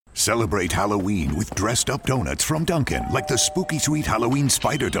Celebrate Halloween with dressed-up donuts from Dunkin', like the spooky sweet Halloween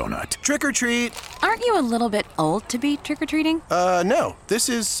spider donut. Trick or treat. Aren't you a little bit old to be trick-or-treating? No. This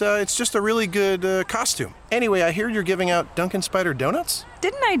is, it's just a really good costume. Anyway, I hear you're giving out Dunkin' Spider donuts?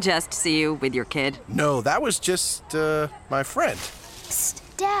 Didn't I just see you with your kid? No, that was just, my friend. Psst,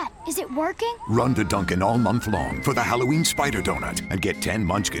 Dad, is it working? Run to Dunkin' all month long for the Halloween spider donut and get 10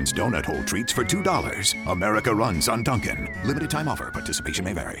 Munchkins donut hole treats for $2. America runs on Dunkin'. Limited time offer. Participation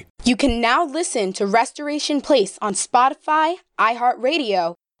may vary. You can now listen to Restoration Place on Spotify,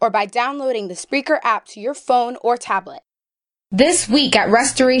 iHeartRadio, or by downloading the Spreaker app to your phone or tablet. This week at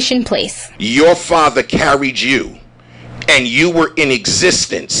Restoration Place. Your father carried you, and you were in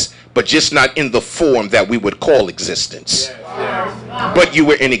existence, but just not in the form that we would call existence. But you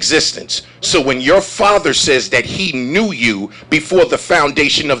were in existence. So when your father says that he knew you before the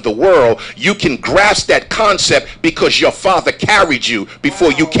foundation of the world, you can grasp that concept because your father carried you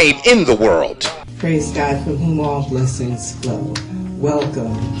before you came in the world. Praise God, from whom all blessings flow.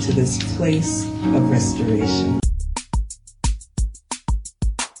 Welcome to this place of restoration.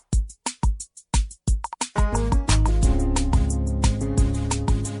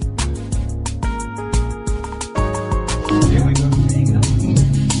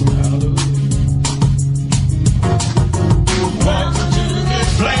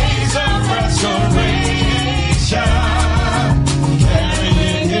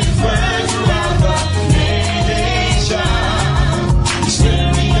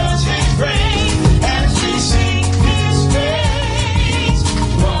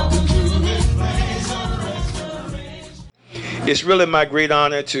 It's really my great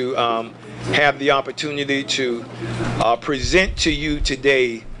honor to have the opportunity to present to you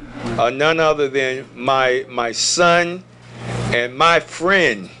today none other than my son and my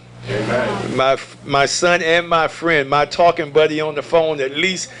friend. My son and my friend, my talking buddy on the phone at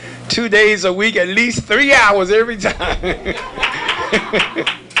least 2 days a week, at least 3 hours every time.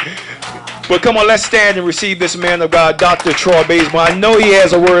 But come on, let's stand and receive this man of God, Dr. Troy Bazemore. I know he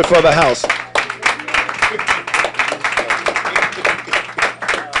has a word for the house.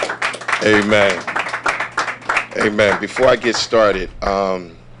 Amen. Amen. Before I get started, I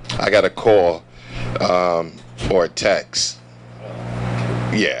got a call or a text.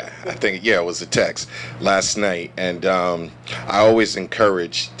 It was a text last night. And I always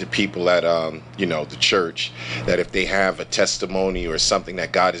encourage the people at, the church that if they have a testimony or something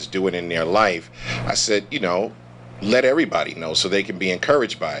that God is doing in their life, I said, let everybody know so they can be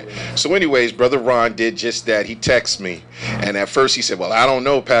encouraged by it. So anyways, Brother Ron did just that. He texted me. And at first he said, well, I don't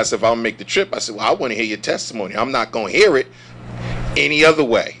know, Pastor, if I'll make the trip. I said, well, I want to hear your testimony. I'm not going to hear it any other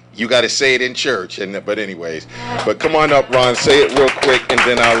way. You got to say it in church. But anyways, but come on up, Ron. Say it real quick, and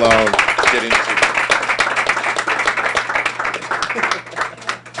then I'll get into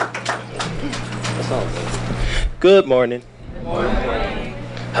it. Good morning. Good morning.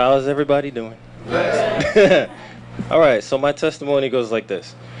 How's everybody doing? All right, so my testimony goes like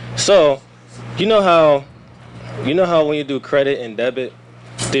this. So, you know how when you do credit and debit,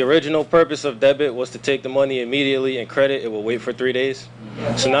 the original purpose of debit was to take the money immediately, and credit, it will wait for 3 days.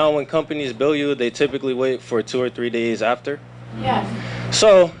 So now when companies bill you, they typically wait for 2 or 3 days after. Yeah.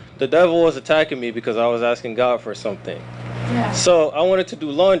 So the devil was attacking me because I was asking God for something. Yeah. So I wanted to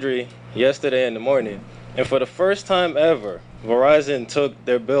do laundry yesterday in the morning, and for the first time ever, Verizon took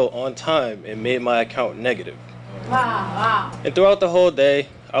their bill on time and made my account negative. Wow. And throughout the whole day,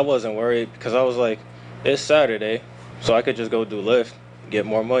 I wasn't worried because I was like, it's Saturday, so I could just go do Lyft and get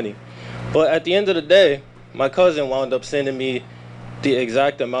more money. But at the end of the day, my cousin wound up sending me the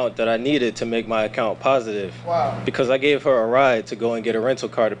exact amount that I needed to make my account positive. Wow. Because I gave her a ride to go and get a rental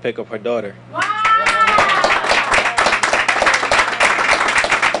car to pick up her daughter. Wow.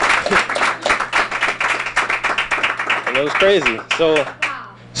 And it was crazy. So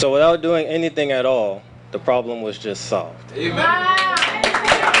without doing anything at all, the problem was just solved. Amen.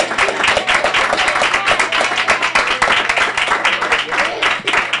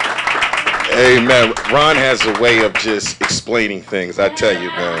 Amen. Ron has a way of just explaining things. I tell you,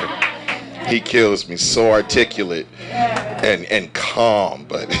 man, he kills me. So articulate and calm,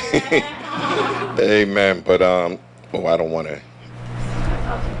 but amen. But I don't want to.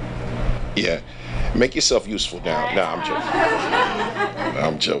 Yeah, make yourself useful now. No, I'm joking.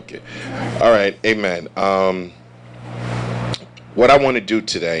 I'm joking. All right, amen. What I want to do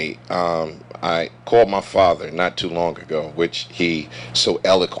today, I called my father not too long ago, which he so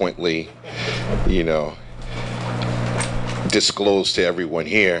eloquently, disclosed to everyone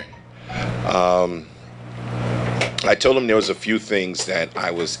here. I told him there was a few things that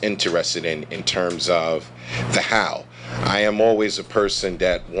I was interested in terms of the how. I am always a person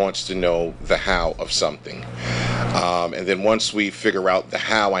that wants to know the how of something. And then once we figure out the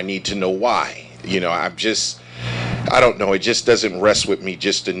how, I need to know why. I don't know, it just doesn't rest with me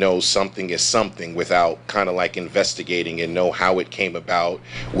just to know something is something without kind of like investigating and know how it came about,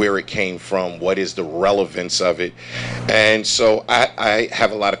 where it came from, what is the relevance of it. And so I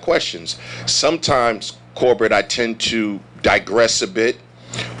have a lot of questions. Sometimes, Corbett, I tend to digress a bit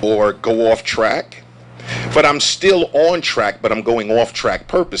or go off track, but I'm still on track, but I'm going off track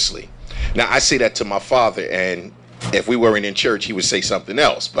purposely. Now, I say that to my father, and if we weren't in church, he would say something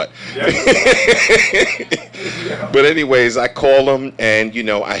else. But but anyways, I call him and,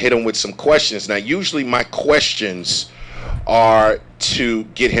 I hit him with some questions. Now, usually my questions are to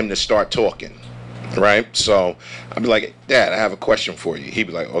get him to start talking, right? So I'd be like, Dad, I have a question for you. He'd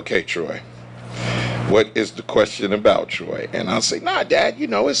be like, okay, Troy. What is the question about, Troy? And I'll say, nah, Dad,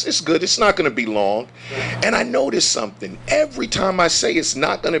 it's good. It's not going to be long. And I noticed something. Every time I say it's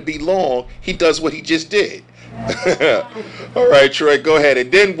not going to be long, he does what he just did. All right, Troy, go ahead.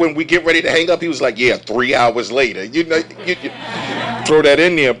 And then when we get ready to hang up, he was like, yeah, 3 hours later. You throw that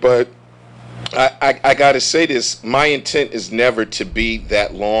in there. But I got to say this. My intent is never to be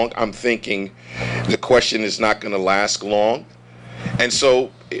that long. I'm thinking the question is not going to last long. And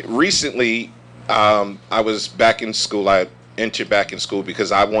so recently, I was back in school. I entered back in school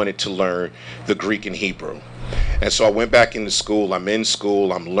because I wanted to learn the Greek and Hebrew. And so I went back into school. I'm in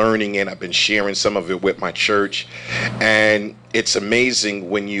school. I'm learning it. I've been sharing some of it with my church. And it's amazing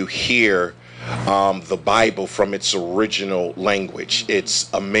when you hear the Bible from its original language.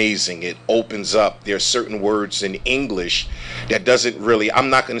 It's amazing. It opens up. There are certain words in English that doesn't really, I'm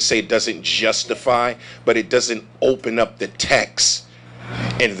not going to say it doesn't justify, but it doesn't open up the text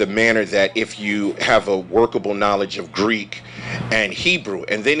in the manner that if you have a workable knowledge of Greek and Hebrew,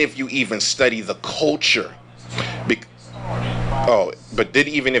 and then if you even study the culture, but then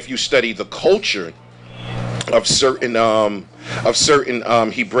even if you study the culture of certain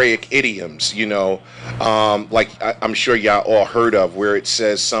Hebraic idioms, like I'm sure y'all all heard of, where it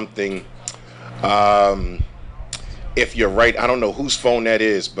says something, if you're right, I don't know whose phone that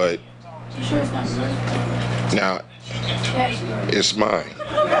is, but You sure it's not yours? now it's mine.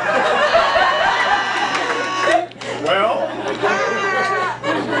 Well,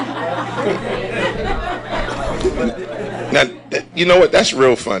 now you know what? That's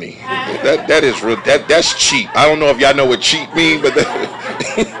real funny. That is real. That's cheap. I don't know if y'all know what cheap mean, but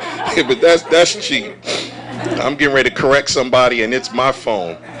but that's cheap. I'm getting ready to correct somebody, and it's my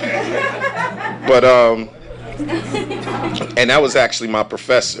phone. But and that was actually my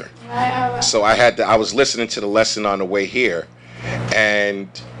professor. So I was listening to the lesson on the way here, and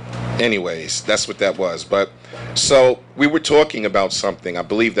anyways, that's what that was. But so we were talking about something. I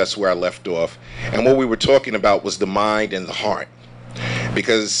believe that's where I left off. And what we were talking about was the mind and the heart.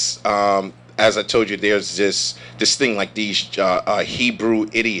 Because as I told you, there's this thing like these Hebrew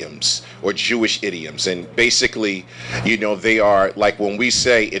idioms or Jewish idioms. And basically, they are like when we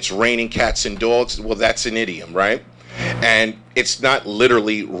say it's raining cats and dogs, well, that's an idiom, right? And it's not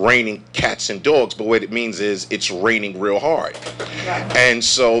literally raining cats and dogs, but what it means is it's raining real hard. And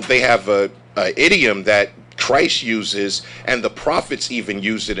so they have a idiom that Christ uses, and the prophets even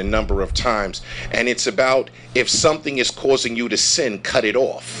used it a number of times. And it's about, if something is causing you to sin, cut it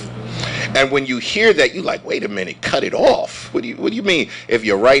off. And when you hear that, you're like, wait a minute, cut it off? What do you mean? If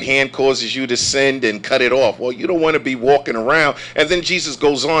your right hand causes you to sin, then cut it off. Well, you don't want to be walking around. And then Jesus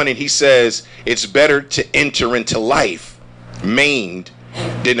goes on and he says, it's better to enter into life maimed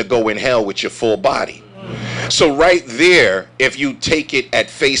than to go in hell with your full body. So right there, if you take it at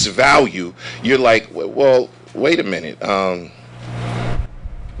face value, you're like, well, wait a minute. I'm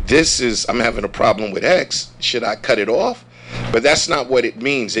having a problem with X. Should I cut it off? But that's not what it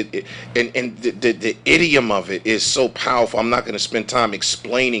means. And the idiom of it is so powerful. I'm not going to spend time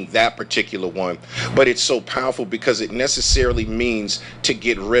explaining that particular one, but it's so powerful because it necessarily means to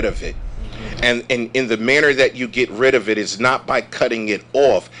get rid of it. And in the manner that you get rid of it is not by cutting it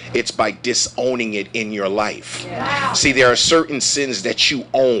off, it's by disowning it in your life. Yeah. See, there are certain sins that you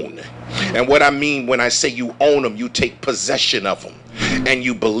own. And what I mean when I say you own them, you take possession of them. And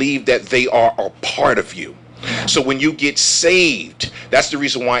you believe that they are a part of you. So when you get saved, that's the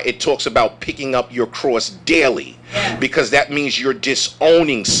reason why it talks about picking up your cross daily. Because that means you're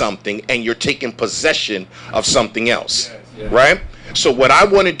disowning something and you're taking possession of something else. Right? So what I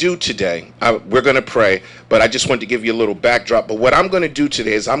want to do today, we're going to pray, but I just want to give you a little backdrop. But what I'm going to do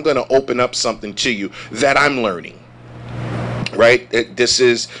today is I'm going to open up something to you that I'm learning. Right? This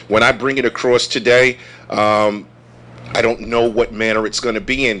is, when I bring it across today, I don't know what manner it's going to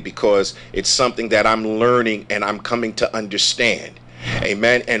be in, because it's something that I'm learning and I'm coming to understand.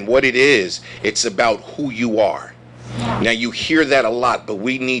 Amen. And what it is, it's about who you are. Now, you hear that a lot, but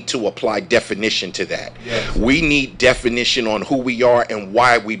we need to apply definition to that. Yes. We need definition on who we are and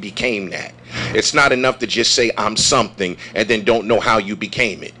why we became that. It's not enough to just say I'm something and then don't know how you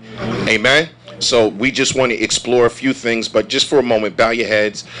became it. Amen. So we just want to explore a few things, but just for a moment, bow your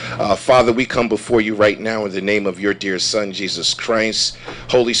heads. Father, we come before you right now in the name of your dear Son, Jesus Christ.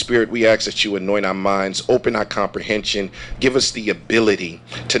 Holy Spirit, we ask that you anoint our minds, open our comprehension, give us the ability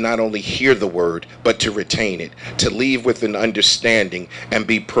to not only hear the word, but to retain it, to leave with an understanding and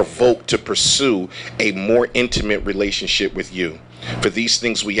be provoked to pursue a more intimate relationship with you. For these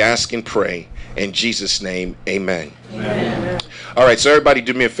things we ask and pray in Jesus' name, amen. Amen. All right, so everybody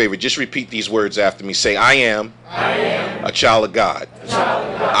do me a favor. Just repeat these words after me. Say, I am a child of God.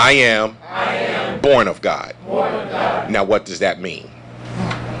 I am born of God. Now, what does that mean?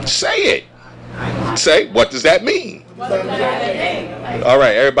 Say it. Say, what does that mean? All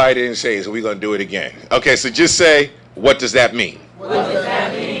right, everybody didn't say it, so we're going to do it again. Okay, so just say, what does that mean? What does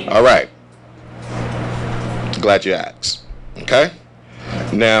that mean? All right. Glad you asked. Okay?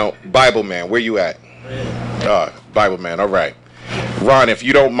 Now, Bible man, where you at? Bible man, all right. Ron, if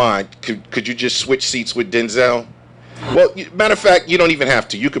you don't mind, could you just switch seats with Denzel? Well, matter of fact, you don't even have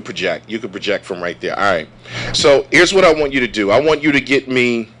to. You could project. You could project from right there. All right. So here's what I want you to do. I want you to get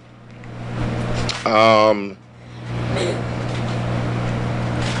me I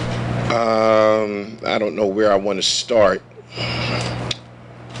don't know where I want to start.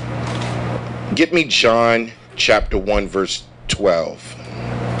 Get me John chapter 1 verse 12.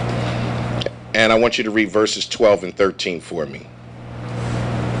 And I want you to read verses 12 and 13 for me.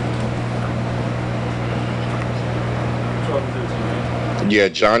 Yeah,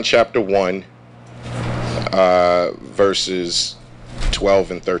 John chapter 1, verses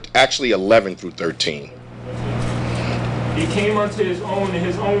 12 and 13. Actually, 11 through 13. He came unto his own, and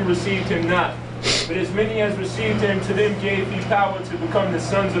his own received him not. But as many as received him, to them gave he power to become the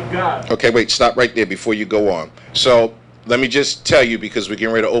sons of God. Okay, wait, stop right there before you go on. So, let me just tell you, because we're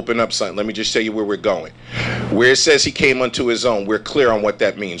getting ready to open up something. Let me just tell you where we're going. Where it says he came unto his own, we're clear on what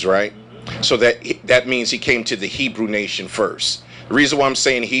that means, right? So that means he came to the Hebrew nation first. The reason why I'm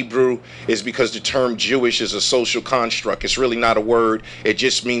saying Hebrew is because the term Jewish is a social construct. It's really not a word. It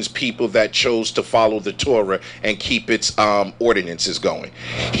just means people that chose to follow the Torah and keep its ordinances going.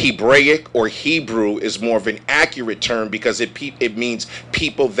 Hebraic or Hebrew is more of an accurate term because it means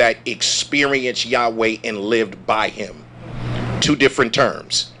people that experienced Yahweh and lived by him. Two different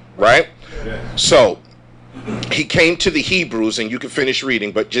terms, right? So he came to the Hebrews, and you can finish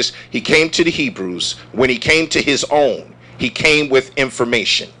reading, but just he came to the Hebrews. When he came to his own, he came with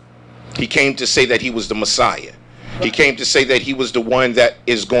information. He came to say that he was the Messiah. He came to say that he was the one that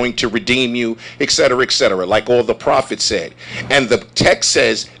is going to redeem you, etc., like all the prophets said. And the text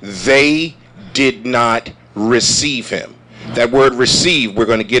says they did not receive him. That word receive, we're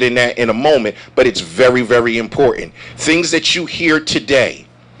going to get in that in a moment, but it's very, very important. Things that you hear today,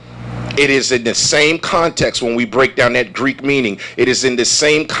 it is in the same context when we break down that Greek meaning. It is in the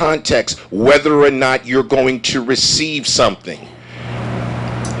same context whether or not you're going to receive something.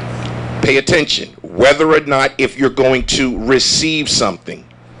 Pay attention. Whether or not if you're going to receive something.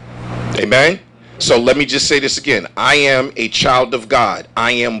 Amen? So let me just say this again. I am a child of God.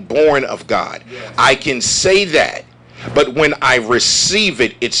 I am born of God. Yes. I can say that, but when I receive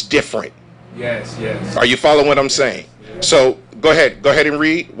it, it's different. Yes, yes. Are you following what I'm saying? Yes. So go ahead and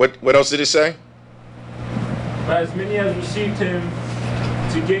read. What else did it say? But as many as received him,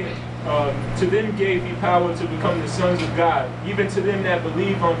 to them gave he power to become the sons of God, even to them that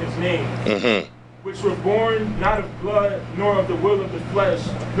believe on his name, which were born not of blood, nor of the will of the flesh,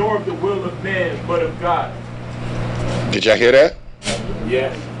 nor of the will of man, but of God. Did y'all hear that?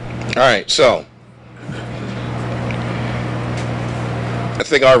 Yes. All right, so I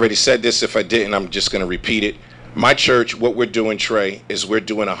think I already said this. If I didn't, I'm just going to repeat it. My church, what we're doing, Trey, is we're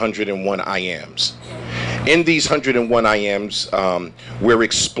doing 101 I ams. In these 101 I ams, we're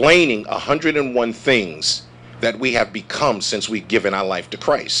explaining 101 things that we have become since we've given our life to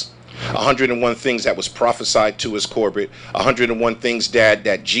Christ. 101 things that was prophesied to us, Corbett. 101 things, Dad,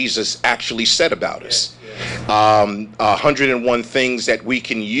 that Jesus actually said about us. 101 things that we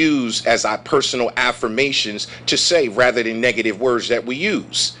can use as our personal affirmations to say rather than negative words that we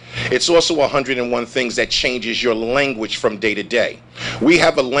use. It's also 101 things that changes your language from day to day. We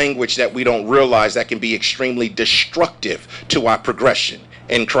have a language that we don't realize that can be extremely destructive to our progression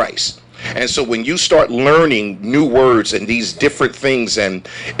in Christ. And so when you start learning new words and these different things and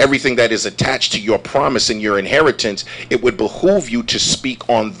everything that is attached to your promise and your inheritance, it would behoove you to speak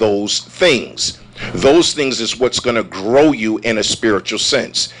on those things. Those things is what's going to grow you in a spiritual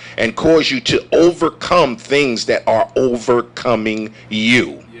sense and cause you to overcome things that are overcoming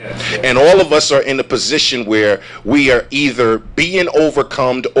you. And all of us are in a position where we are either being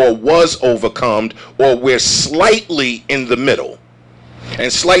overcome or was overcome, or we're slightly in the middle.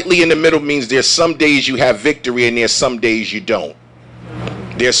 And slightly in the middle means there's some days you have victory and there's some days you don't.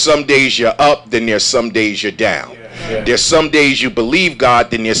 There's some days you're up, then there's some days you're down. There's some days you believe God,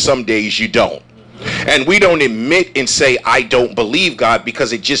 then there's some days you don't. And we don't admit and say, I don't believe God,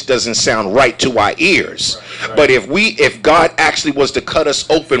 because it just doesn't sound right to our ears. But if God actually was to cut us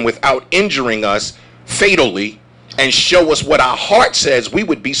open without injuring us fatally and show us what our heart says, we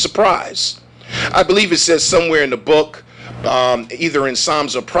would be surprised. I believe it says somewhere in the book, either in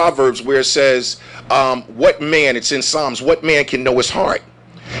Psalms or Proverbs, where it says, it's in Psalms, what man can know his heart?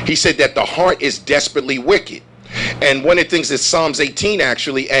 He said that the heart is desperately wicked. And one of the things is Psalms 18,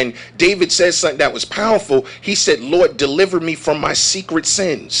 actually, and David says something that was powerful. He said, Lord, deliver me from my secret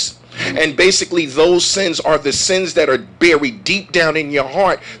sins. And basically those sins are the sins that are buried deep down in your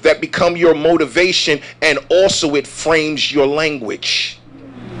heart that become your motivation, and also it frames your language.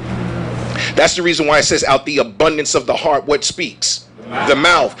 That's the reason why it says, out the abundance of the heart, what speaks? The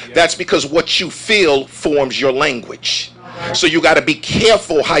mouth. That's because what you feel forms your language. So you got to be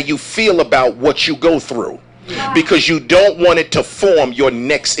careful how you feel about what you go through, because you don't want it to form your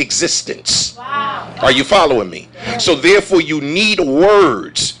next existence. Are you following me? So therefore you need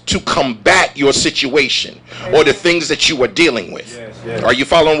words to combat your situation or the things that you are dealing with. Are you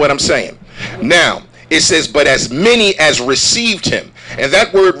following what I'm saying? Now it says, but as many as received him. And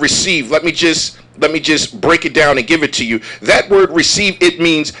that word receive, let me just break it down and give it to you. That word receive, it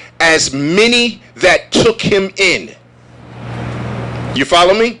means as many that took him in. You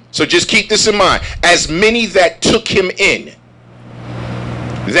follow me? So just keep this in mind. As many that took him in.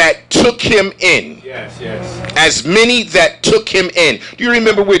 That took him in. Yes. As many that took him in. Do you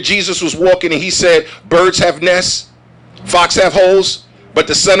remember where Jesus was walking and he said, birds have nests, fox have holes, but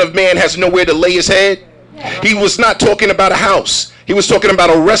the Son of Man has nowhere to lay his head? He was not talking about a house. He was talking about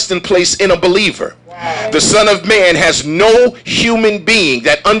a resting place in a believer. The Son of Man has no human being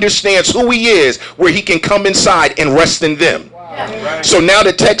that understands who he is where he can come inside and rest in them. So now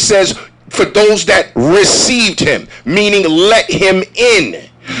the text says, for those that received him, meaning let him in.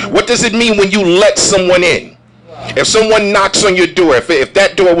 What does it mean when you let someone in? If someone knocks on your door, if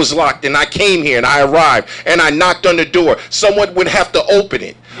that door was locked and I came here and I arrived and I knocked on the door, someone would have to open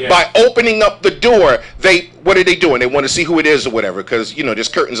it. By opening up the door, what are they doing? They want to see who it is or whatever, because there's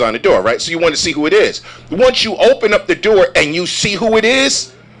curtains on the door, right? So you want to see who it is. Once you open up the door and you see who it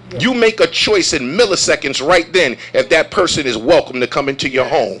is, you make a choice in milliseconds right then if that person is welcome to come into your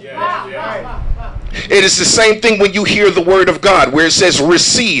home. It is the same thing when you hear the word of God where it says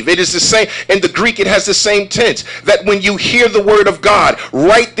receive. It is the same. In the Greek, it has the same tense, that when you hear the word of God,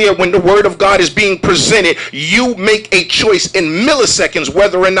 right there when the word of God is being presented, you make a choice in milliseconds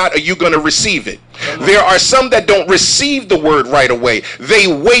whether or not are you going to receive it. There are some that don't receive the word right away. They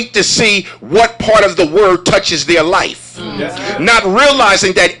wait to see what part of the word touches their life. Not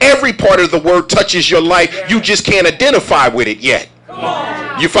realizing that every part of the word touches your life. You just can't identify with it yet.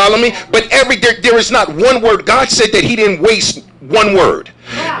 You follow me? But there is not one word. God said that he didn't waste one word.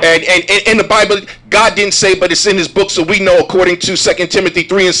 And in the Bible, God didn't say, but it's in his book, so we know according to 2 Timothy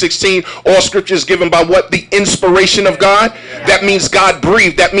 3:16, all scripture is given by what? The inspiration of God. That means God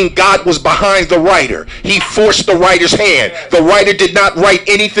breathed. That means God was behind the writer. He forced the writer's hand. The writer did not write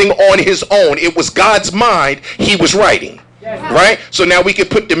anything on his own. It was God's mind he was writing. Right? So now we can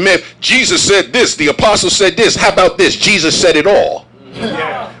put the myth. Jesus said this. The apostle said this. How about this? Jesus said it all.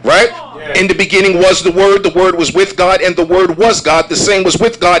 Right? In the beginning was the Word was with God, and the Word was God. The same was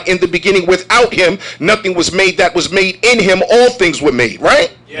with God in the beginning. Without him, nothing was made that was made. In him, all things were made.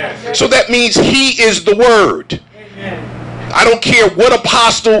 Right? So that means he is the Word. I don't care what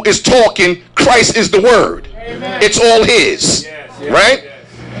apostle is talking. Christ is the Word. It's all his. Right?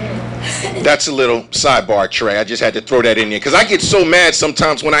 That's a little sidebar, Trey. I just had to throw that in there because I get so mad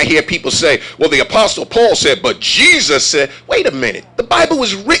sometimes when I hear people say, well, the Apostle Paul said, but Jesus said. Wait a minute. The Bible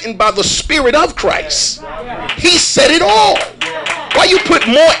was written by the Spirit of Christ. He said it all. Why you put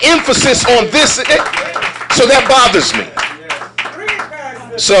more emphasis on this? So that bothers me.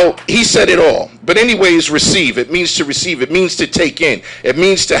 So he said it all. But anyways, receive. It means to receive. It means to take in. It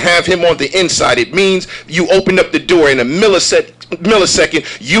means to have him on the inside. It means you open up the door in a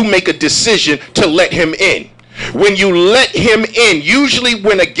millisecond, you make a decision to let him in. When you let him in, usually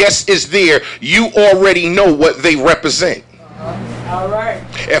when a guest is there, you already know what they represent. All right.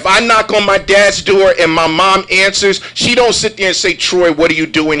 If I knock on my dad's door and my mom answers, she don't sit there and say, Troy, what are you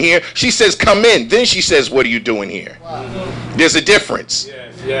doing here? She says, come in. Then she says, what are you doing here? Wow. There's a difference.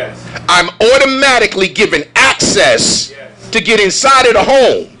 Yes. I'm automatically given access to get inside of the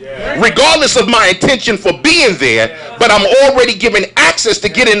home, regardless of my intention for being there, but I'm already given access to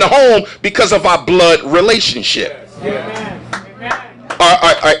get in the home because of our blood relationship.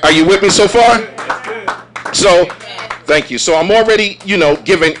 Are you with me so far? So, thank you. So I'm already,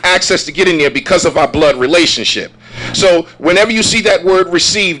 given access to get in there because of our blood relationship. So whenever you see that word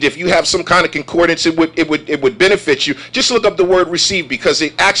received, if you have some kind of concordance, it would benefit you. Just look up the word received, because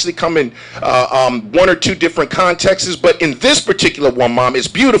it actually come in one or two different contexts. But in this particular one, Mom, it's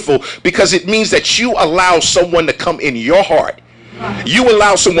beautiful because it means that you allow someone to come in your heart. You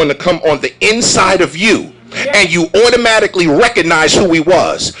allow someone to come on the inside of you, and you automatically recognize who he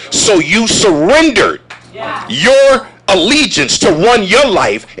was. So you surrendered your allegiance to run your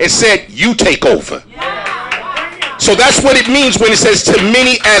life and said, you take over. So that's what it means when it says to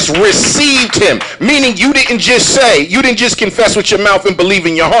many as received him. Meaning you didn't just confess with your mouth and believe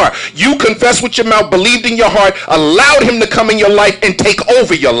in your heart. You confessed with your mouth, believed in your heart, allowed him to come in your life and take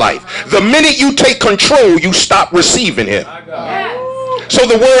over your life. The minute you take control, you stop receiving him. So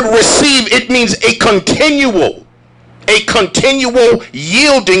the word receive, it means a continual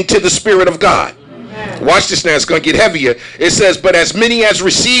yielding to the Spirit of God. Watch this now, it's going to get heavier. It says, but as many as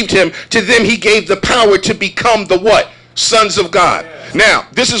received him, to them he gave the power to become the what? Sons of God. Now,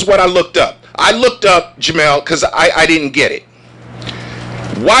 this is what I looked up. I looked up, Jamel, because I didn't get it.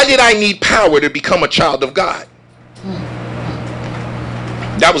 Why did I need power to become a child of God?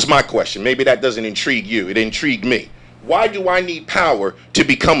 That was my question. Maybe that doesn't intrigue you. It intrigued me. Why do I need power to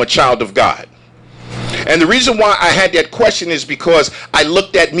become a child of God? And the reason why I had that question is because I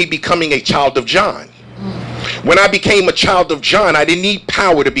looked at me becoming a child of John. When I became a child of John, I didn't need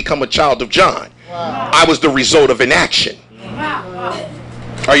power to become a child of John. I was the result of an action.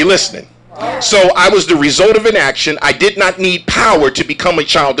 Are you listening? So I was the result of an action. I did not need power to become a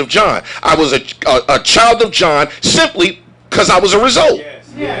child of John. I was a child of John simply because I was a result.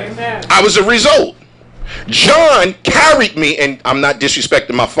 I was a result. John carried me, and I'm not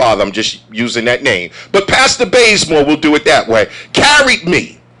disrespecting my father, I'm just using that name, but Pastor Bazemore will do it that way, carried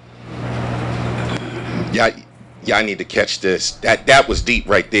me. Y'all need to catch this. That was deep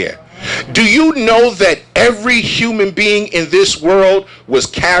right there. Do you know that every human being in this world was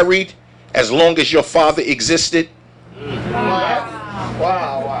carried as long as your father existed?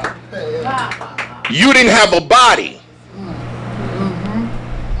 Wow. You didn't have a body.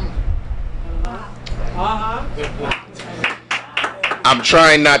 I'm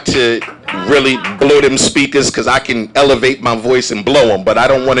trying not to really blow them speakers because I can elevate my voice and blow them, but I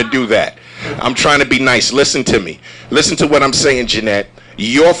don't want to do that. I'm trying to be nice. Listen to me. Listen to what I'm saying, Jeanette.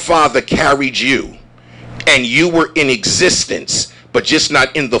 Your father carried you, and you were in existence, but just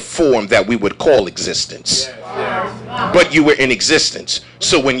not in the form that we would call existence. But you were in existence.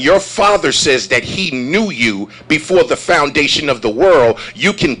 So when your father says that he knew you before the foundation of the world,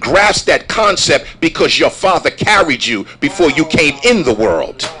 you can grasp that concept because your father carried you before you came in the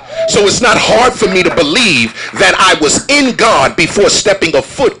world. So it's not hard for me to believe that I was in God before stepping a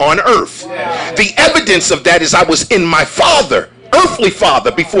foot on earth. The evidence of that is I was in my father, earthly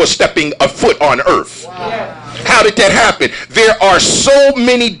father, before stepping a foot on earth. How did that happen? There are so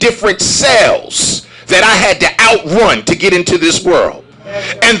many different cells that I had to outrun to get into this world.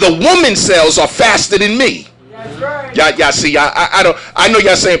 And the woman cells are faster than me. Y'all see, I know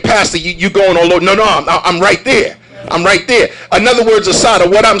y'all saying, Pastor, you going all over. No, I'm right there. I'm right there. In other words, Asada,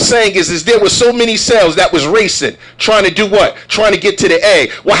 what I'm saying is there were so many cells that was racing, trying to do what? Trying to get to the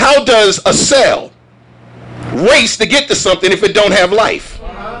egg. Well, how does a cell race to get to something if it don't have life?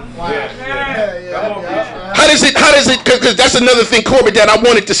 How does it, because that's another thing, Corbett, that I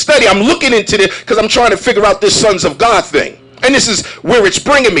wanted to study. I'm looking into this because I'm trying to figure out this Sons of God thing. And this is where it's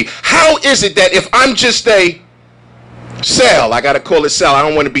bringing me. How is it that if I'm just a cell, I got to call it cell, I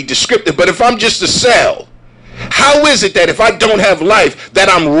don't want to be descriptive, but if I'm just a cell, how is it that if I don't have life that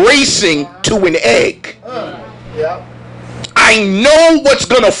I'm racing to an egg? I know what's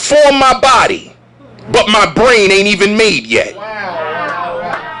going to form my body, but my brain ain't even made yet.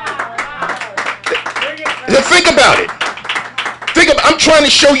 Think about it. I'm trying to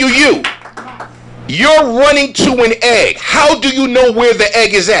show you. You're running to an egg. How do you know where the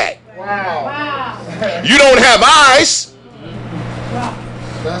egg is at? You don't have eyes.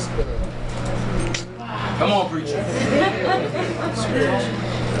 That's good. Come on, preacher.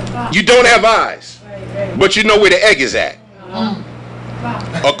 You don't have eyes. But you know where the egg is at.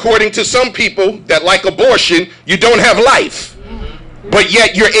 According to some people that like abortion, you don't have life. But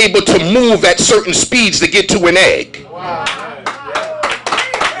yet you're able to move at certain speeds to get to an egg.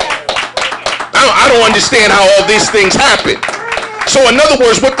 I don't understand how all these things happen. So in other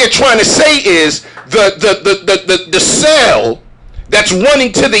words, what they're trying to say is the cell that's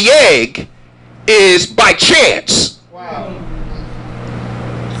running to the egg is by chance.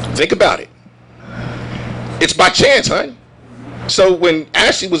 Think about it. It's by chance, honey. So when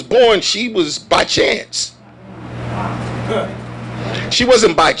Ashley was born, she was by chance. She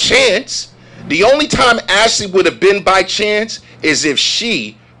wasn't by chance. The only time Ashley would have been by chance is if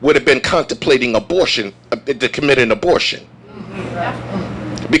she would have been contemplating abortion, to commit an abortion.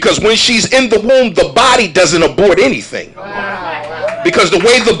 Because when she's in the womb, the body doesn't abort anything. Because the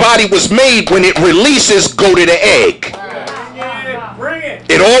way the body was made, when it releases, go to the egg.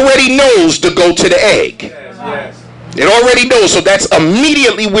 It already knows to go to the egg. It already knows, so that's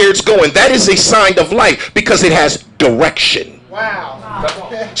immediately where it's going. That is a sign of life because it has direction.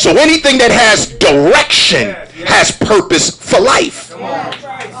 So anything that has direction has purpose for life.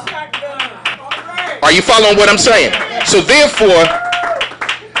 Are you following what I'm saying? So therefore,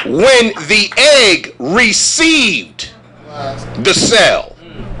 when the egg received the cell,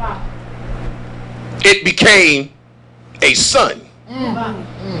 it became a son.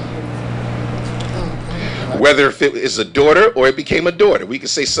 Whether if it is a daughter or it became a daughter. We can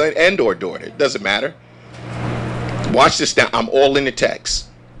say son and or daughter. It doesn't matter. Watch this now. I'm all in the text.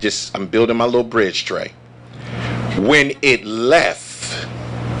 I'm building my little bridge, Trey. When it left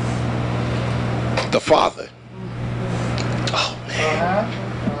the father. Oh, man.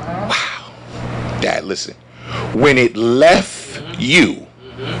 Wow. Dad, listen. When it left you,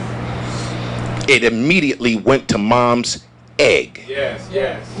 it immediately went to mom's egg. Yes.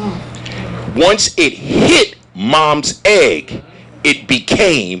 Once it hit mom's egg, it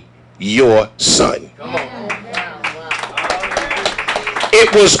became your son.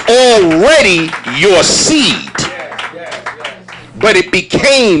 It was already your seed, but it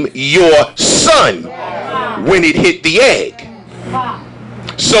became your son when it hit the egg.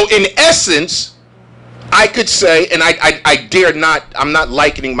 So in essence, I could say, and I dare not, I'm not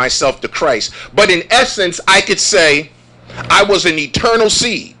likening myself to Christ, but in essence, I could say I was an eternal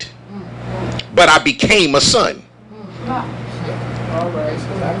seed, but I became a son.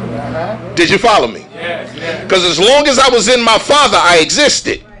 Did you follow me? Because as long as I was in my father, I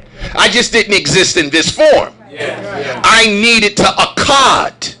existed. I just didn't exist in this form. I needed to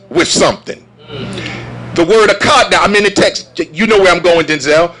accord with something. The word accord, now I'm in the text, you know where I'm going,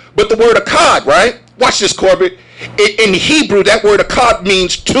 Denzel, but the word accord, right? Watch this, Corbett. In Hebrew, that word accord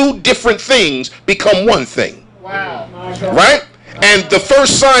means two different things become one thing. Right? And the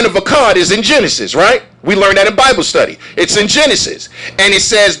first sign of accord is in Genesis, right? We learned that in Bible study. It's in Genesis. And it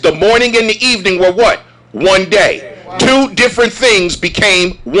says the morning and the evening were what? One day. Two different things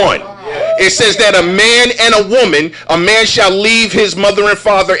became one. It says that a man and a woman, a man shall leave his mother and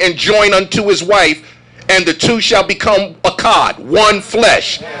father and join unto his wife, and the two shall become accord, one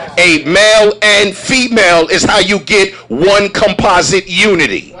flesh. A male and female is how you get one composite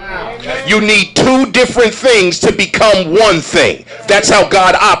unity. You need two different things to become one thing. That's how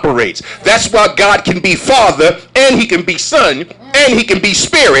God operates. That's why God can be Father, and he can be Son, and he can be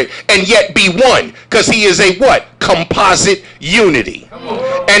Spirit, and yet be one. Because he is a what? Composite unity.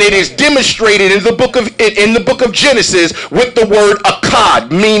 And it is demonstrated in the book of Genesis with the word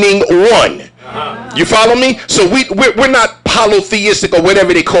accord, meaning one. You follow me? So we're not polytheistic or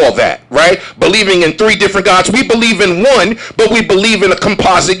whatever they call that, right? Believing in three different gods. We believe in one, but we believe in a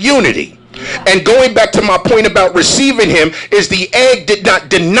composite unity. And going back to my point about receiving him is the egg did not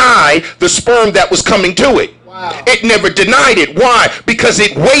deny the sperm that was coming to it. It never denied it. Why? Because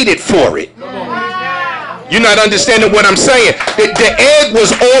it waited for it. You're not understanding what I'm saying. The egg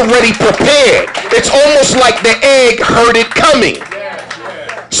was already prepared. It's almost like the egg heard it coming.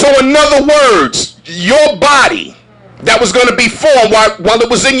 So in other words, your body that was going to be formed while it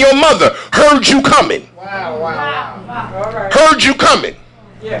was in your mother heard you coming. Heard you coming.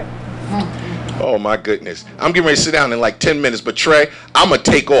 Oh my goodness. I'm getting ready to sit down in like 10 minutes, but Trey, I'm going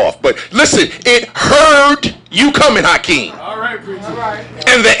to take off. But listen, it heard you coming, Hakeem. All right,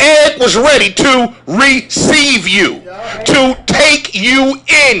 and the egg was ready to receive you, to take you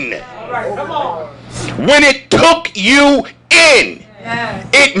in. Come on. When it took you in,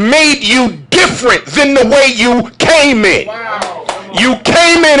 it made you different than the way you came in. You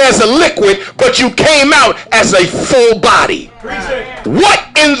came in as a liquid, but you came out as a full body. What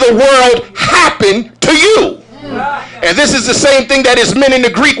in the world happened to you? And this is the same thing that is meant in the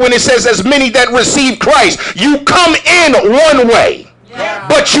Greek when it says as many that receive Christ. You come in one way,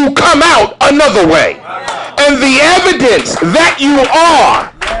 but you come out another way. And the evidence that you are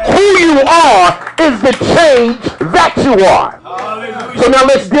who you are is the change that you are. So now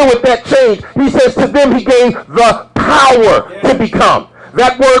let's deal with that change. He says to them he gave the power to become.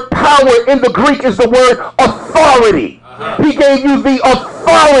 That word power in the Greek is the word authority. He gave you the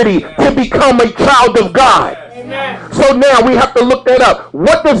authority to become a child of God. So now we have to look that up.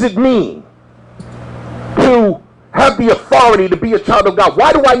 What does it mean to have the authority to be a child of God?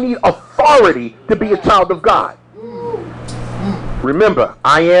 Why do I need authority to be a child of God? Remember,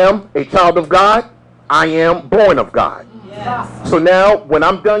 I am a child of God. I am born of God. Yes. So now, when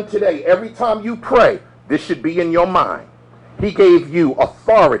I'm done today, every time you pray, this should be in your mind. He gave you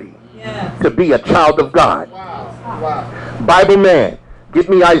authority to be a child of God. Wow. Bible man, get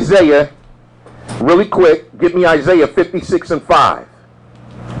me Isaiah really quick. Get me Isaiah 56 and 5.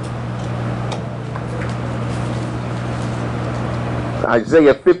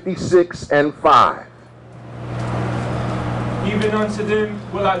 Isaiah 56 and 5. Even unto them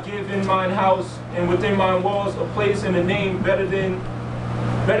will I give in mine house, and within mine walls a place and a name better than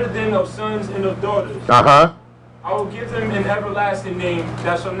of sons and of daughters. I will give them an everlasting name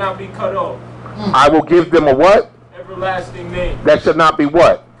that shall not be cut off. I will give them a what? Everlasting name. That shall not be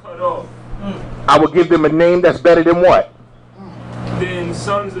what? Cut off. I will give them a name that's better than what? Than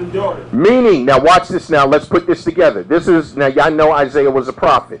sons and daughters. Meaning, now watch this now, let's put this together. This is, now y'all know Isaiah was a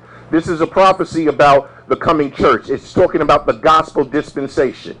prophet. This is a prophecy about the coming church. It's talking about the gospel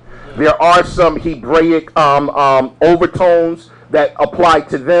dispensation. There are some Hebraic overtones that apply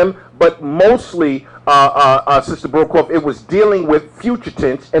to them, but mostly, Sister Brokoff, it was dealing with future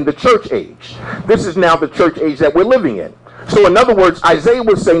tense in the church age. This is now the church age that we're living in. So in other words, Isaiah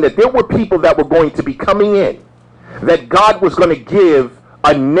was saying that there were people that were going to be coming in, that God was going to give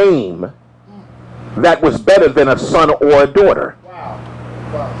a name that was better than a son or a daughter.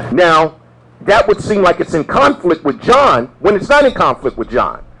 Now, that would seem like it's in conflict with John when it's not in conflict with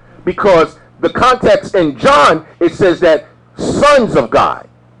John. Because the context in John, it says that sons of God.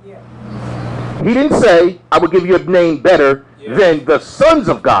 He didn't say, I will give you a name better than the sons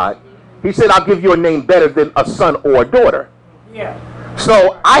of God. He said, I'll give you a name better than a son or a daughter.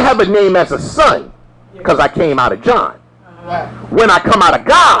 So I have a name as a son because I came out of John. When I come out of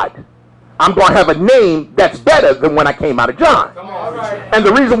God, I'm going to have a name that's better than when I came out of John. And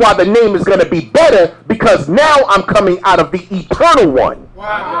the reason why the name is going to be better, because now I'm coming out of the eternal one.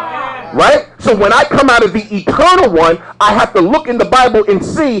 Right? So when I come out of the eternal one, I have to look in the Bible and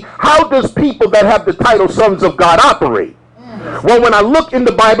see, how does people that have the title sons of God operate? Well, when I look in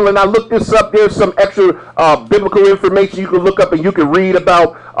the Bible and I look this up, there's some extra biblical information you can look up and you can read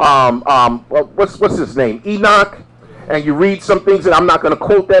about, what's his name? Enoch. And you read some things, and I'm not going to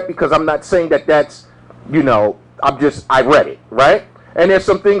quote that because I'm not saying that that's, you know, I read it, right? And there's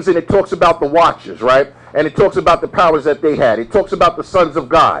some things, and it talks about the watchers, right? And it talks about the powers that they had. It talks about the sons of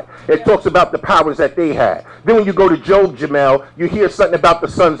God. It talks about the powers that they had. Then when you go to Job, Jamel, you hear something about the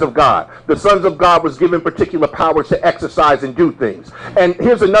sons of God. The sons of God was given particular powers to exercise and do things. And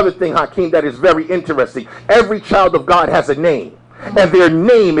here's another thing, Hakeem, that is very interesting. Every child of God has a name. And their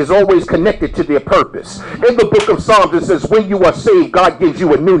name is always connected to their purpose. In the book of Psalms, it says, when you are saved, God gives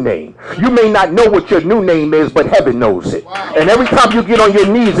you a new name. You may not know what your new name is, but heaven knows it. And every time you get on your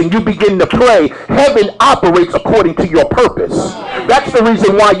knees and you begin to pray, heaven operates according to your purpose. That's the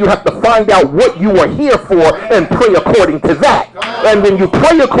reason why you have to find out what you are here for and pray according to that. And when you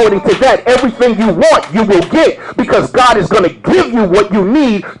pray according to that, everything you want, you will get, because God is going to give you what you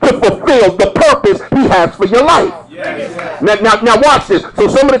need to fulfill the purpose he has for your life. Now watch this. So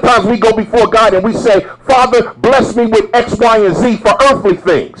some of the times we go before God and we say, Father, bless me with X, Y, and Z for earthly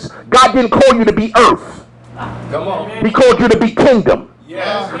things. God didn't call you to be earth. Come on. He called you to be kingdom.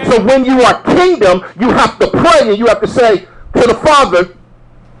 Yes. So when you are kingdom, you have to pray and you have to say to the Father,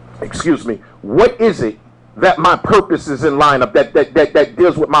 excuse me, what is it that my purpose is in line of, that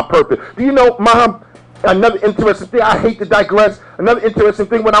deals with my purpose? Do you know, Mom, another interesting thing, I hate to digress, another interesting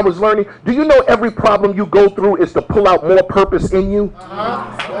thing when I was learning, do you know every problem you go through is to pull out more purpose in you?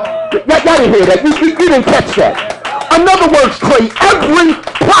 Y'all didn't hear that. You didn't catch that. In other words, Trey, every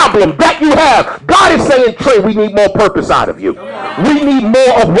problem that you have, God is saying, Trey, we need more purpose out of you. We need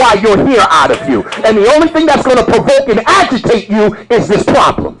more of why you're here out of you. And the only thing that's going to provoke and agitate you is this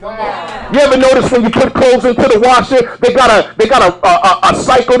problem. You ever notice when you put clothes into the washer, they got a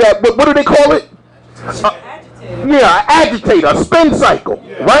cycle that, what do they call it? Agitator, a spin cycle,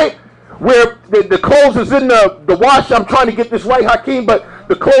 right? Where the clothes is in the washer. I'm trying to get this right, Hakeem, but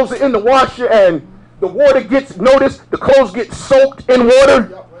the clothes are in the washer and the water gets, notice the clothes get soaked in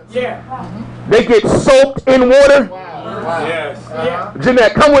water? Yeah. They get soaked in water? Wow. Yes.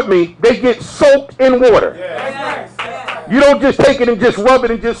 Jeanette, come with me. They get soaked in water. Yes. You don't just take it and just rub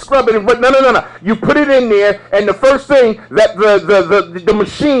it and just scrub it. No. You put it in there, and the first thing that the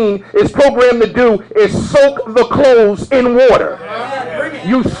machine is programmed to do is soak the clothes in water.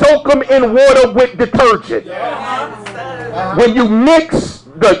 You soak them in water with detergent. When you mix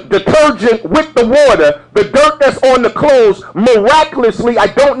the detergent with the water, the dirt that's on the clothes, miraculously, I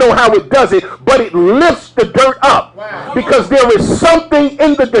don't know how it does it, but it lifts the dirt up. Because there is something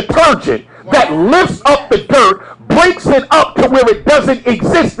in the detergent that lifts up the dirt, breaks it up to where it doesn't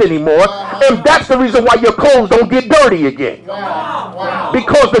exist anymore, and that's the reason why your clothes don't get dirty again.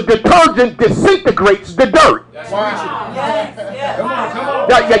 Because the detergent disintegrates the dirt.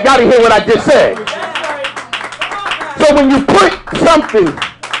 You gotta hear what I just said. So when you put something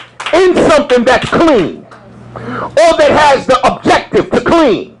in something that's clean, or that has the objective to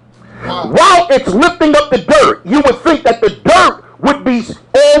clean, while it's lifting up the dirt, you would think that the dirt would be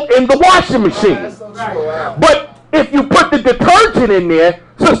all in the washing machine. But if you put the detergent in there,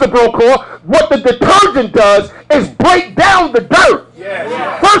 Sister Brokaw, what the detergent does is break down the dirt.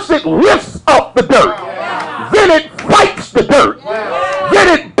 First it lifts up the dirt. Then it fights the dirt.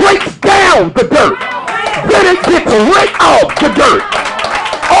 Then it breaks down the dirt. Then it gets rid of the dirt.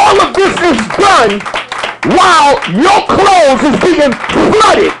 All of this is done while your clothes is being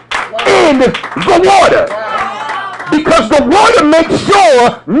flooded in the water. Because the water makes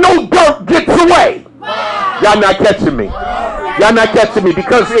sure no dirt gets away. Y'all not catching me. Y'all not catching me.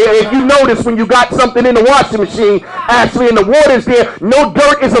 Because if you notice when you got something in the washing machine, actually in the water's there, no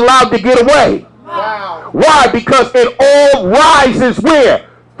dirt is allowed to get away. Why? Because it all rises where?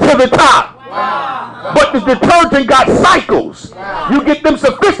 To the top. But the detergent got cycles. You get them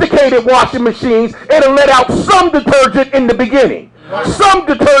sophisticated washing machines, it'll let out some detergent in the beginning, some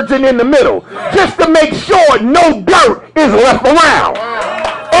detergent in the middle, just to make sure no dirt is left around.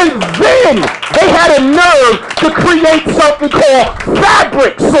 And then they had a nerve to create something called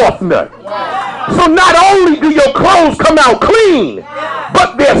fabric softener. So not only do your clothes come out clean,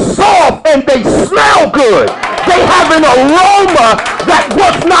 but they're soft and they smell good. They have an aroma that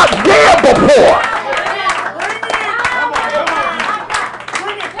was not there before.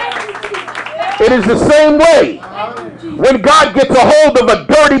 It is the same way when God gets a hold of a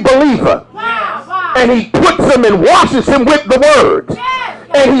dirty believer and he puts him and washes him with the word,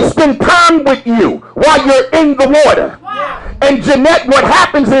 and he spends time with you while you're in the water. And Jeanette, what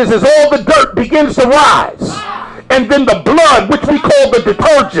happens is all the dirt begins to rise. And then the blood, which we call the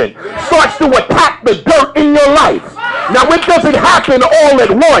detergent, starts to attack the dirt in your life. Now, it doesn't happen all at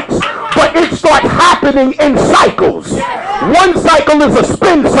once, but it starts happening in cycles. One cycle is a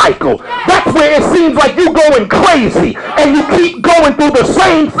spin cycle. That's where it seems like you're going crazy, and you keep going through the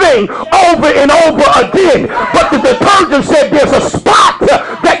same thing over and over again. But the detergent said there's a spot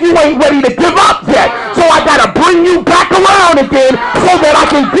that you ain't ready to give up yet. So I got to bring you back around again so that I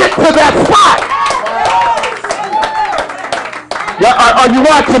can get to that spot. Are you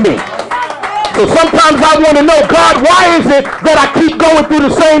watching me? So sometimes I want to know, God, why is it that I keep going through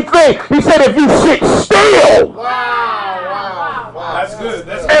the same thing? He said, if you sit still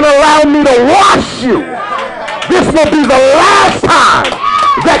and allow me to wash you, this will be the last time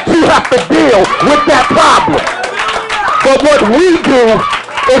that you have to deal with that problem. But what we do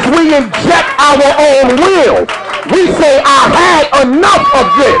is we inject our own will. We say, I had enough of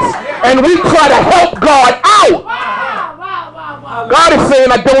this, and we try to help God out. God is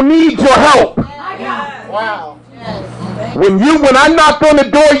saying, I don't need your help. When I knocked on the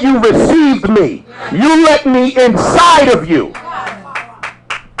door, you received me. You let me inside of you.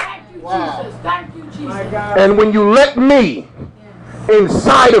 And when you let me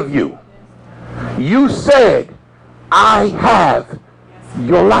inside of you, you said, I have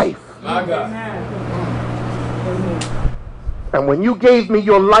your life. And when you gave me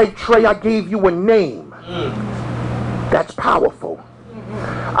your life, Trey, I gave you a name. That's powerful.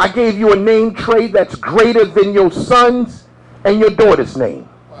 I gave you a name, Trey, that's greater than your son's and your daughter's name.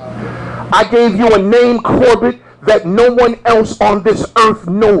 I gave you a name, Corbett, that no one else on this earth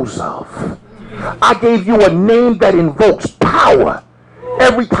knows of. I gave you a name that invokes power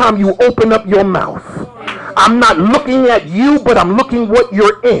every time you open up your mouth. I'm not looking at you, but I'm looking what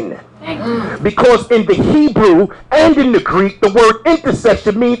you're in. Because in the Hebrew and in the Greek, the word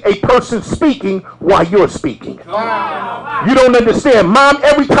intercession means a person speaking while you're speaking. You don't understand. Mom,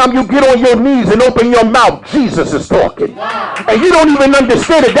 every time you get on your knees and open your mouth, Jesus is talking. And you don't even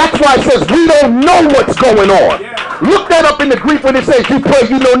understand it. That's why it says we don't know what's going on. Look that up in the Greek when it says you pray,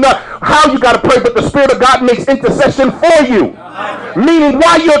 you know not how you got to pray, but the Spirit of God makes intercession for you. Meaning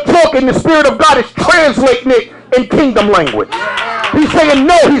while you're talking, the Spirit of God is translating it in kingdom language. He's saying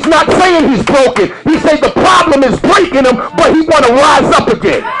no, he's not saying he's broken. He's saying the problem is breaking him, but he want to rise up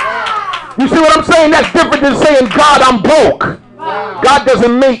again. You see what I'm saying? That's different than saying, God, I'm broke. God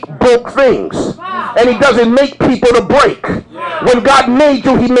doesn't make broke things. And he doesn't make people to break. When God made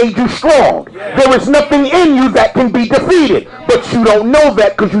you, he made you strong. There is nothing in you that can be defeated. But you don't know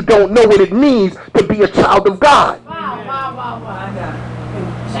that because you don't know what it means to be a child of God.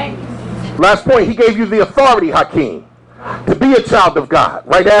 Last point, he gave you the authority, Hakeem, to be a child of God.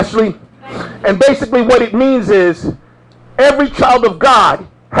 Right, Ashley? And basically what it means is every child of God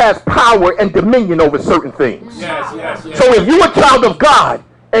has power and dominion over certain things. So if you're a child of God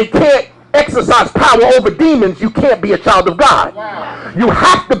and can't exercise power over demons, you can't be a child of God. You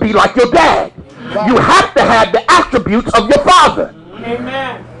have to be like your dad. You have to have the attributes of your father.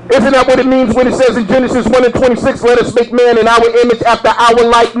 Amen. Isn't that what it means when it says in Genesis 1:26, let us make man in our image after our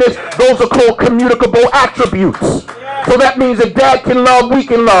likeness? Those are called communicable attributes. So that means if dad can love, we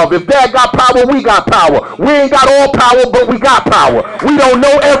can love. If dad got power, we got power. We ain't got all power, but we got power. We don't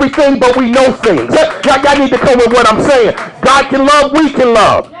know everything, but we know things. Y'all need to come with what I'm saying. God can love, we can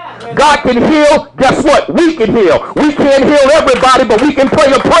love. God can heal, guess what? We can heal. We can't heal everybody, but we can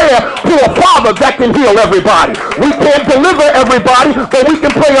pray a prayer to a Father that can heal everybody. We can't deliver everybody, but we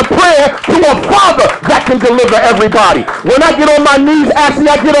can pray a prayer to a Father that can deliver everybody. When I get on my knees,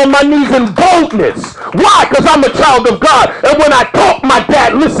 Ashley, I get on my knees in boldness. Why? Because I'm a child of God. And when I talk, my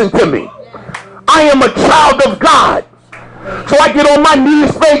dad listen to me. I am a child of God. So I get on my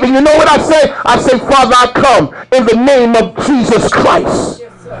knees, faith, and you know what I say? I say, Father, I come in the name of Jesus Christ.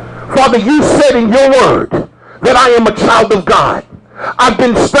 Father, you said in your word that I am a child of God. I've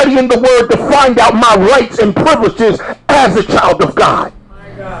been studying the word to find out my rights and privileges as a child of God.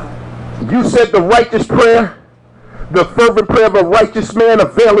 You said the righteous prayer, the fervent prayer of a righteous man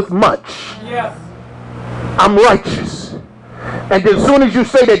availeth much. Yes. I'm righteous. And as soon as you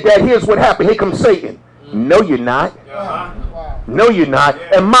say that, Dad, here's what happened. Here comes Satan. No, you're not. No, you're not.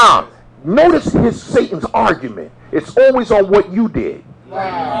 And Mom, notice Satan's argument. It's always on what you did.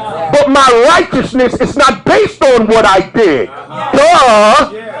 But my righteousness is not based on what I did.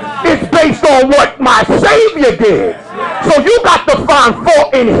 Duh. It's based on what my Savior did. So you got to find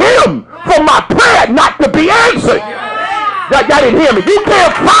fault in him for my prayer not to be answered. Y'all didn't hear me. You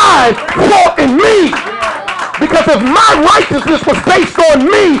can't find fault in me. Because if my righteousness was based on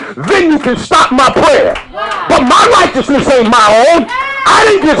me, then you can stop my prayer. But my righteousness ain't my own. I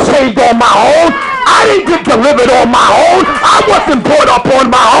didn't get saved on my own. I didn't get delivered on my own. I wasn't brought up on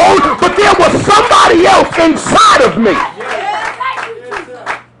my own. But there was somebody else inside of me.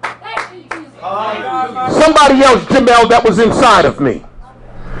 Somebody else, Jamel, that was inside of me.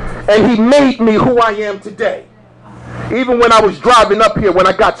 And he made me who I am today. Even when I was driving up here, when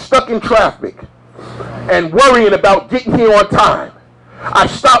I got stuck in traffic and worrying about getting here on time, I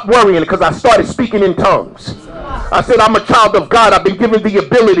stopped worrying because I started speaking in tongues. I said, I'm a child of God. I've been given the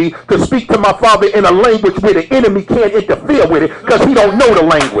ability to speak to my Father in a language where the enemy can't interfere with it because he don't know the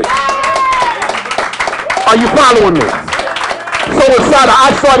language. Are you following me? So inside,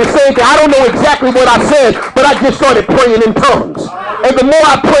 I started saying that I don't know exactly what I said, but I just started praying in tongues. And the more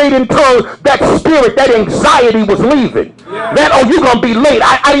I prayed in tongues, that spirit, that anxiety was leaving. That, oh, you're going to be late.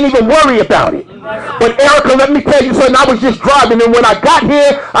 I didn't even worry about it. But Erica, let me tell you something. I was just driving, and when I got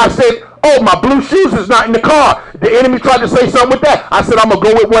here, I said, oh, my blue shoes is not in the car. The enemy tried to say something with that. I said, I'm going to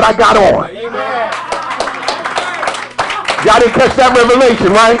go with what I got on. Y'all didn't catch that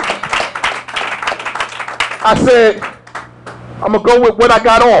revelation, right? I said, I'm going to go with what I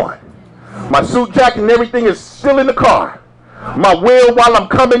got on. My suit jacket and everything is still in the car. My wheel while I'm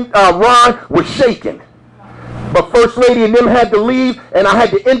coming, Ron, was shaking. But First Lady and them had to leave, and I had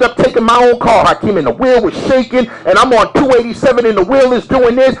to end up taking my own car. I came in, the wheel was shaking, and I'm on 287, and the wheel is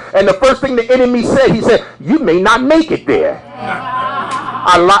doing this. And the first thing the enemy said, he said, you may not make it there.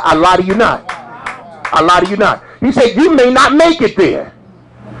 I lie to you not. I lie to you not. He said, you may not make it there.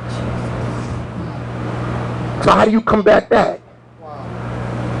 So how do you combat that?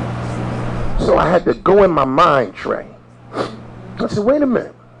 So I had to go in my mind, Trey. I said, wait a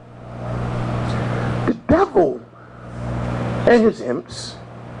minute. The devil and his imps,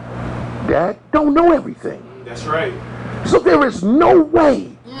 Dad, don't know everything. That's right. So there is no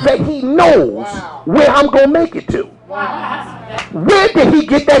way that he knows where I'm going to make it to. Where did he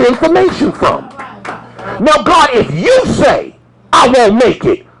get that information from? Now, God, if you say I won't make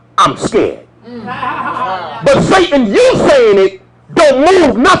it, I'm scared. But Satan, you saying it, don't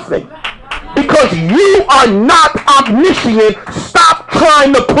move nothing. Because you are not omniscient. Stop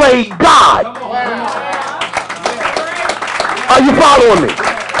trying to play God. Are you following me?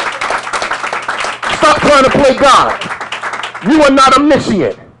 Stop trying to play God. You are not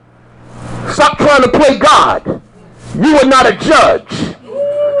omniscient. Stop trying to play God. You are not a judge.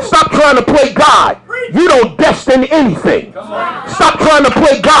 Stop trying to play God. You don't destine anything. Stop trying to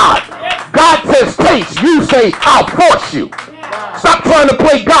play God. God says taste. You say I'll force you. Stop trying to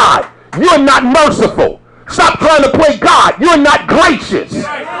play God. You're not merciful. Stop trying to play God. You're not gracious.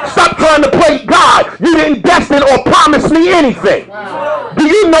 Stop trying to play God. You didn't destine or promise me anything. Do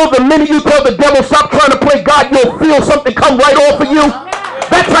you know the minute you tell the devil stop trying to play God, you'll feel something come right off of you?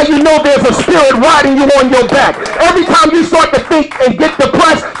 That's how you know there's a spirit riding you on your back. Every time you start to think and get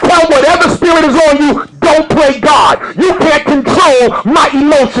depressed, tell whatever spirit is on you, don't play God. You can't control my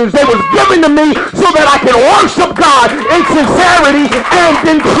emotions. They was given to me so that I can worship God in sincerity and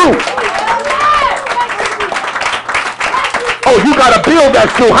in truth. Oh, you got to build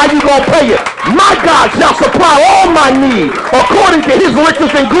that too. How you going to pay it? My God shall supply all my need according to his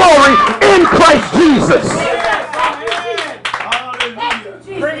riches and glory in Christ Jesus.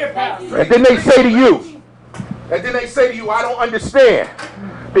 And then they say to you, I don't understand.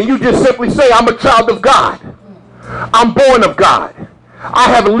 Then you just simply say, I'm a child of God. I'm born of God. I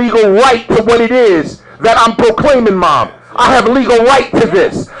have a legal right to what it is that I'm proclaiming, Mom. I have a legal right to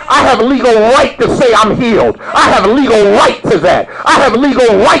this. I have a legal right to say I'm healed. I have a legal right to that. I have a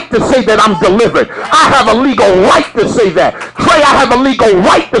legal right to say that I'm delivered. I have a legal right to say that. Trey, I have a legal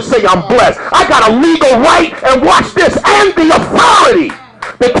right to say I'm blessed. I got a legal right, and watch this, and the authority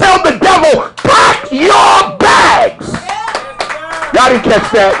to tell the devil, pack your bags. Y'all didn't catch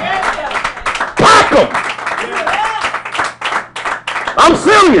that. Pack them. I'm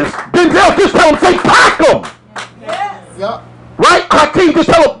serious. Denzel, just tell him, say pack them. Right? Hakeem, just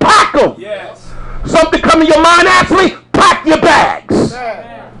tell him, pack them. Yes. Something come in your mind, actually, pack your bags.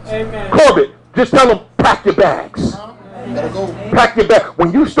 Amen. Corbett, just tell him, pack your bags. Pack your bags.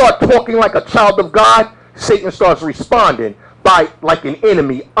 When you start talking like a child of God, Satan starts responding by like an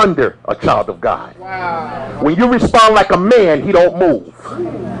enemy under a child of God. Wow. When you respond like a man, he don't move.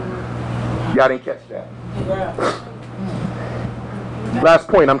 Y'all didn't catch that. Last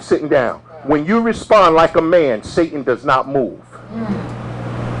point, I'm sitting down. When you respond like a man, Satan does not move.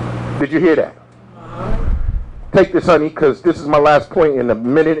 Did you hear that? Take this, honey, because this is my last point in a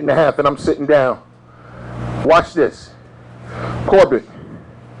minute and a half, and I'm sitting down. Watch this. Corbett.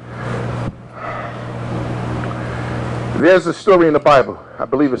 There's a story in the Bible. I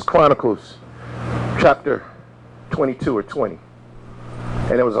believe it's Chronicles chapter 22 or 20. And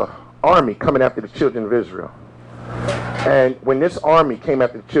there was an army coming after the children of Israel. And when this army came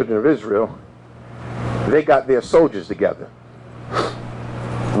after the children of Israel, they got their soldiers together.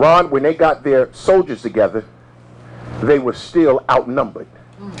 Ron, when they got their soldiers together, they were still outnumbered,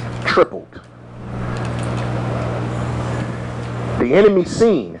 tripled. The enemy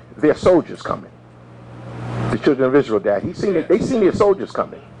seen their soldiers coming. The children of Israel, Dad. They seen their soldiers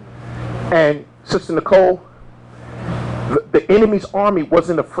coming. And Sister Nicole, the enemy's army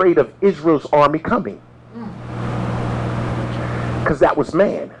wasn't afraid of Israel's army coming. Because that was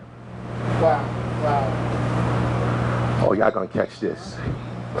man. Wow. Oh, y'all gonna catch this.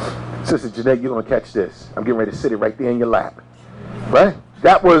 Sister Jeanette, you're gonna catch this. I'm getting ready to sit it right there in your lap. Right?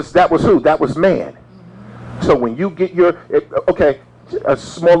 That was who? That was man. So when you get your, okay, a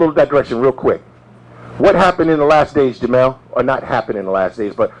small little digression real quick. What happened in the last days, Jamel? Or not happened in the last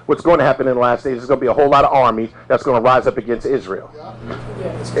days, but what's going to happen in the last days is going to be a whole lot of armies that's going to rise up against Israel.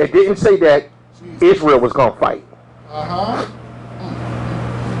 It didn't say that Israel was going to fight. All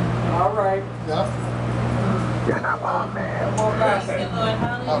right. Oh, man.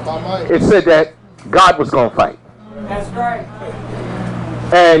 It said that God was going to fight. That's right.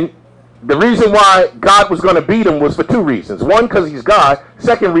 And the reason why God was going to beat him was for two reasons. One, because he's God.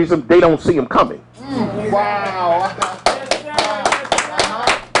 Second reason, they don't see him coming. Wow.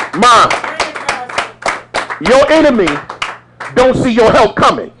 Mom, your enemy don't see your help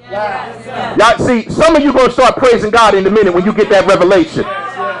coming. Y'all see, some of you going to start praising God in a minute when you get that revelation.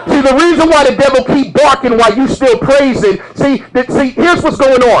 See, the reason why the devil keep barking while you still praising, see, here's what's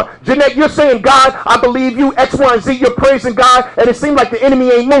going on. Jeanette, you're saying, God, I believe you, X, Y, and Z, you're praising God, and it seems like the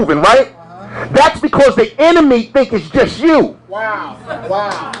enemy ain't moving, right? That's because the enemy think it's just you. Wow.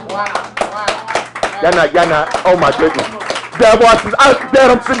 Y'all not, oh my goodness. Dad, watch this.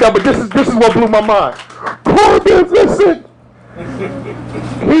 Dad, I'm sitting down, but this is what blew my mind. Corbin, listen.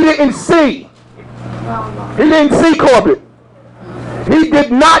 He didn't see. He didn't see Corbin. He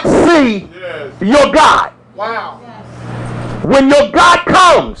did not see your God. Wow. When your God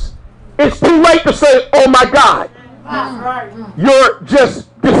comes, it's too late to say, oh my God. That's right. You're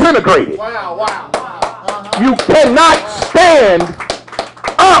just disintegrated. Wow. You cannot stand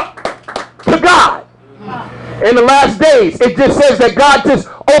up to God. In the last days, it just says that God just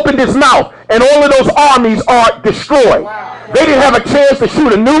opened his mouth and all of those armies are destroyed. They didn't have a chance to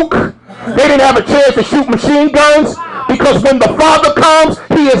shoot a nuke. They didn't have a chance to shoot machine guns, because when the Father comes,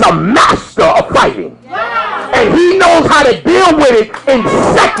 he is a master of fighting. And he knows how to deal with it in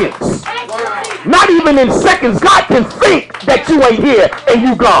seconds. Not even in seconds. God can think that you ain't here and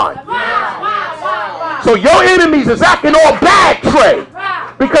you gone. So your enemies is acting all bad, Trey,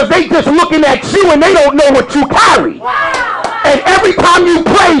 because they just looking at you and they don't know what you carry. And every time you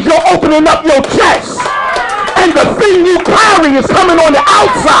praise, you're opening up your chest. And the thing you carry is coming on the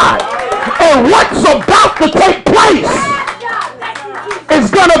outside. And what's about to take place is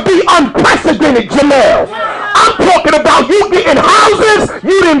going to be unprecedented, Jamel. I'm talking about you getting houses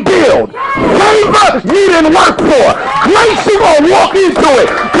you didn't build. Favor you didn't work for. Grace you going to walk into it.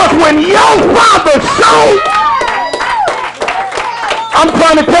 Because when your Father showed, I'm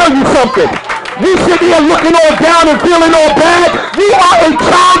trying to tell you something. You sit here looking all down and feeling all bad. You are a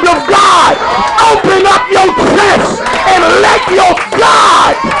child of God. Open up your chest and let your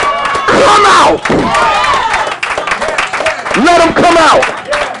God come out. Let him come out.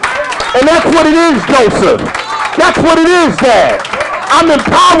 And that's what it is, Joseph. That's what it is, Dad. I'm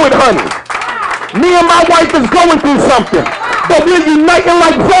empowered, honey. Me and my wife is going through something. But we're uniting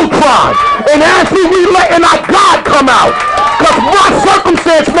like Voltron. And as we letting our God come out. Because my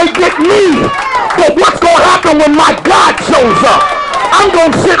circumstance may get me. But what's going to happen when my God shows up? I'm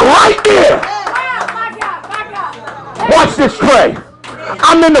going to sit right there. Watch this, Trey.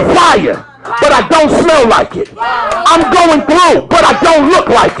 I'm in the fire, but I don't smell like it. I'm going through, but I don't look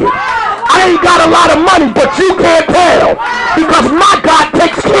like it. I ain't got a lot of money, but you can't tell, because my God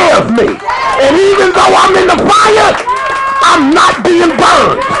takes care of me. And even though I'm in the fire, I'm not being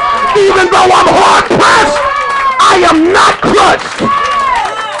burned. Even though I'm hard pressed, I am not crushed.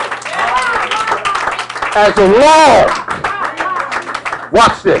 As long,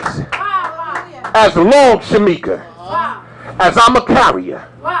 watch this, as long, Shamika, as I'm a carrier,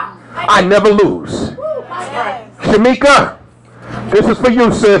 I never lose. Shamika, this is for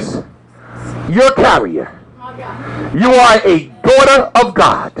you, sis. You're a carrier. You are a daughter of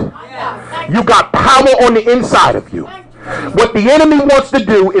God. You got power on the inside of you. What the enemy wants to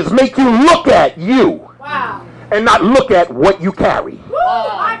do is make you look at you and not look at what you carry.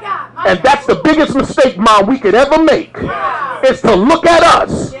 And that's the biggest mistake, Mom, we could ever make, is to look at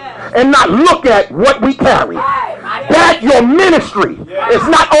us and not look at what we carry. That your ministry is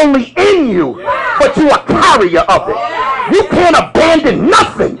not only in you, but you are a carrier of it. You can't abandon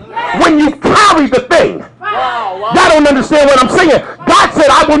nothing when you carry the thing. Y'all don't understand what I'm saying. God said,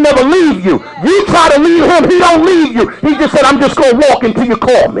 I will never leave you. You try to leave him, he don't leave you. He just said, I'm just going to walk until you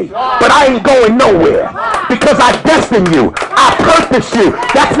call me. But I ain't going nowhere, because I destined you. I purpose you.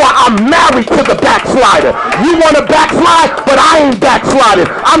 That's why I'm married to the backslider. You want to backslide, but I ain't backsliding.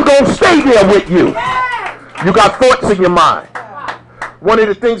 I'm going to stay there with you. You got thoughts in your mind. One of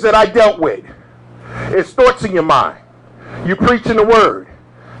the things that I dealt with is thoughts in your mind. You preaching the word.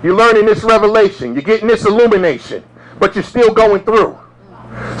 You're learning this revelation. You're getting this illumination. But you're still going through.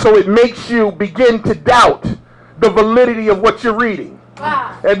 So it makes you begin to doubt the validity of what you're reading.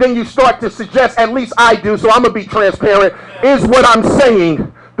 And then you start to suggest, at least I do, so I'm going to be transparent, is what I'm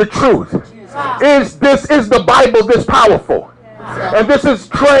saying the truth? Is the Bible this powerful? And this is,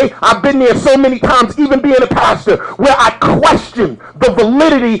 Trey, I've been there so many times, even being a pastor, where I question the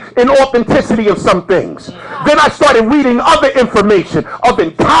validity and authenticity of some things. Then I started reading other information of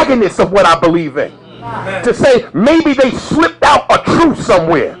antagonists of what I believe in, to say maybe they slipped out a truth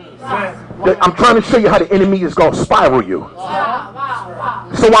somewhere. I'm trying to show you how the enemy is going to spiral you.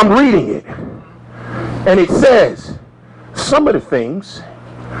 So I'm reading it, and it says some of the things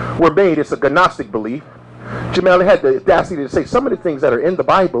were made, it's a Gnostic belief. Jamel had the audacity to say some of the things that are in the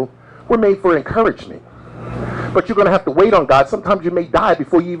Bible were made for encouragement. But you're going to have to wait on God. Sometimes you may die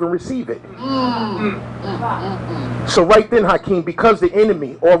before you even receive it. So right then, Hakeem, because the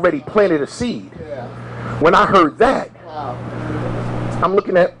enemy already planted a seed, when I heard that, I'm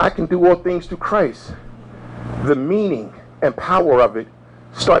looking at, I can do all things through Christ. The meaning and power of it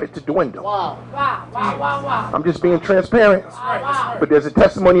started to dwindle. I'm just being transparent. But there's a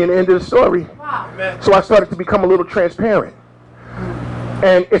testimony in the end of the story. So I started to become a little transparent.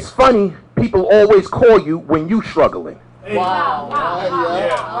 And it's funny, people always call you when you struggling.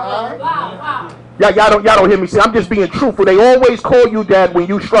 Y'all don't hear me say. I'm just being truthful. They always call you dad when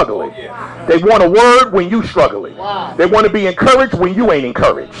you struggling. They want a word when you struggling. They want to be encouraged when you ain't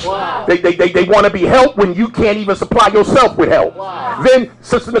encouraged. They want to be helped when you can't even supply yourself with help. Then,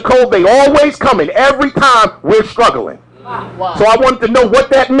 Sister Nicole, they always coming every time we're struggling. So I wanted to know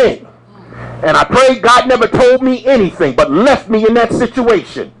what that meant. And I prayed God never told me anything, but left me in that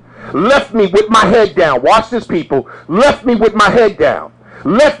situation. Left me with my head down. Watch this, people. Left me with my head down.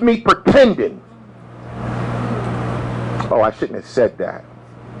 Left me pretending. Oh, I shouldn't have said that.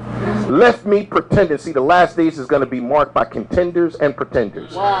 Left me pretending. See, the last days is going to be marked by contenders and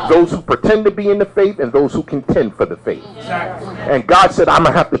pretenders. Those who pretend to be in the faith and those who contend for the faith. And God said, I'm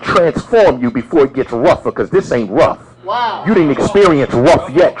going to have to transform you before it gets rougher, because this ain't rough. You didn't experience rough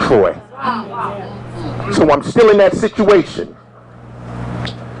yet, Troy. So I'm still in that situation.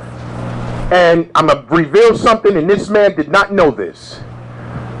 And I'm going to reveal something, and this man did not know this.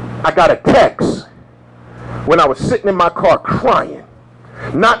 I got a text when I was sitting in my car crying.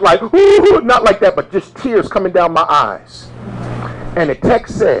 Not like, ooh, not like that, but just tears coming down my eyes. And the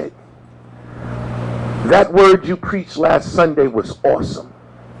text said, that word you preached last Sunday was awesome.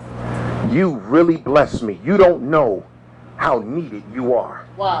 You really blessed me. You don't know how needed you are.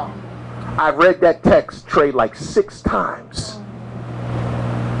 Wow. I read that text, Trey, like 6 times.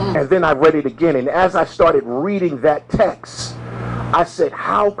 And then I read it again. And as I started reading that text, I said,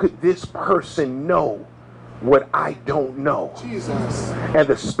 how could this person know what I don't know? Jesus. And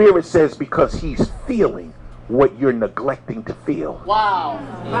the Spirit says, because he's feeling what you're neglecting to feel. Wow.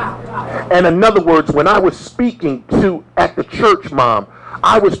 And in other words, when I was speaking to at the church, Mom,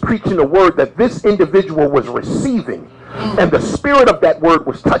 I was preaching a word that this individual was receiving. And the spirit of that word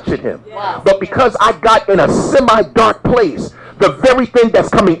was touching him. But because I got in a semi-dark place, the very thing that's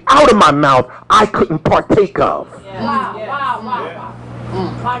coming out of my mouth, I couldn't partake of.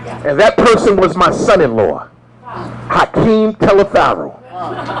 And that person was my son-in-law, Hakeem Telefaro.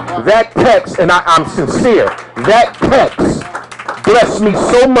 That text, and I'm sincere, that text blessed me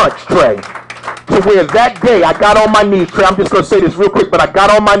so much, Trey, to where that day I got on my knees. Trey, I'm just going to say this real quick, but I got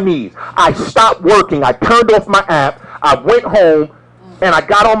on my knees. I stopped working. I turned off my app. I went home, and I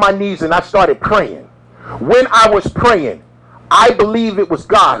got on my knees, and I started praying. When I was praying, I believe it was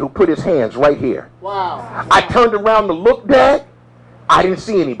God who put his hands right here. Wow. I turned around to look, Dad. I didn't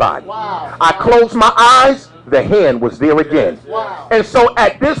see anybody. Wow. I closed my eyes. The hand was there again. Wow. And so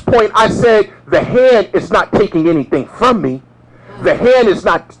at this point, I said, the hand is not taking anything from me. The hand is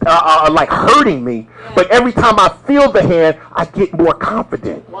not like hurting me. But every time I feel the hand, I get more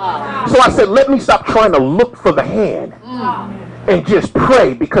confident. Wow. So I said, let me stop trying to look for the hand and just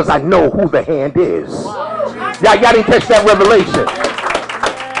pray, because I know who the hand is. Y'all didn't catch that revelation.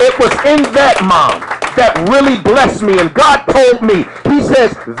 It was in that, Mom, that really blessed me. And God told me, he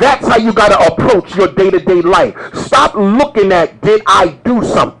says, that's how you got to approach your day-to-day life. Stop looking at, did I do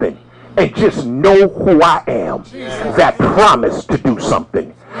something? And just know who I am, that promised to do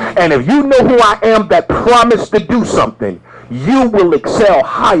something. And if you know who I am, that promised to do something, you will excel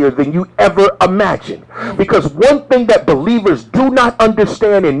higher than you ever imagined. Because one thing that believers do not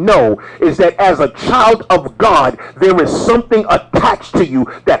understand and know is that as a child of God, there is something attached to you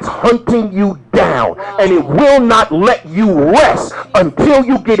that's hunting you down. And it will not let you rest until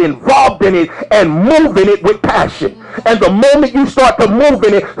you get involved in it and move in it with passion. And the moment you start to move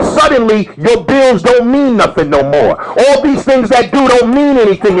in it, suddenly your bills don't mean nothing no more. All these things that do don't mean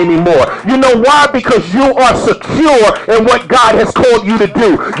anything anymore. You know why? Because you are secure in what God has called you to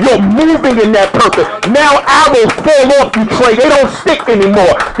do. You're moving in that purpose. Now arrows fall off you, Trey. They don't stick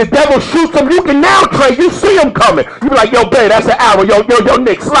anymore. The devil shoots them. You can now, Trey. You see them coming. You be like, yo, babe, that's an arrow. Yo,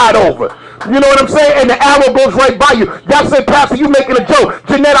 Nick, slide over. You know what I'm saying? And the arrow goes right by you. Y'all say, Pastor, you making a joke.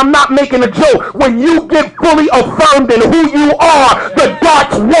 Jeanette, I'm not making a joke. When you get fully affirmed in who you are, the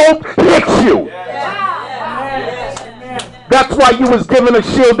darts won't hit you. That's why you was given a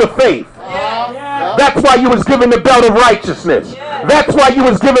shield of faith. That's why you was given the belt of righteousness. That's why you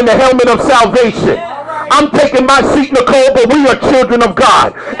was given the helmet of salvation. I'm taking my seat, Nicole, but we are children of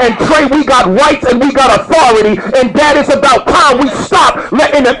God. And Trey, we got rights and we got authority. And that is about time we stop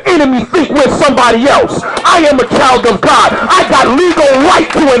letting an enemy think we're somebody else. I am a child of God. I got legal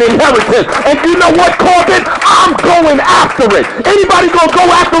right to an inheritance. And you know what, Corbin? I'm going after it. Anybody gonna go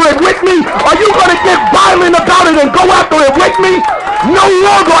after it with me? Are you gonna get violent about it and go after it with me? No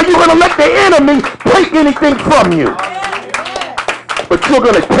longer are you gonna let the enemy take anything from you. But you're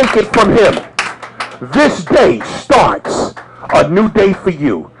gonna take it from him. This day starts a new day for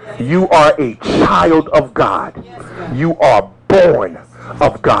you. You are a child of God. You are born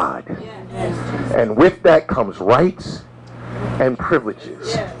of God. And with that comes rights and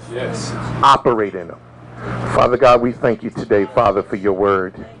privileges. Yes. Operate in them. Father God, we thank you today, Father, for your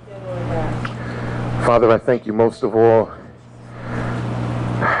word. Father, I thank you most of all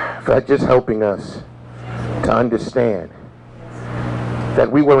for just helping us to understand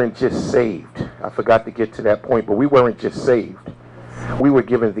that we weren't just saved. I forgot to get to that point, but we weren't just saved. We were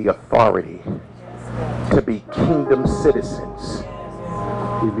given the authority to be kingdom citizens.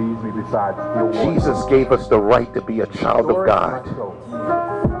 He leads me beside still waters. Jesus gave us the right to be a child of God.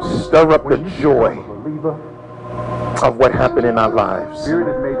 Stir up the joy of what happened in our lives.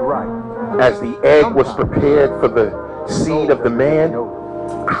 Spirit is made right. As the egg was prepared for the seed of the man,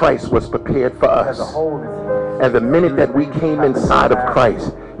 Christ was prepared for us. And the minute that we came inside of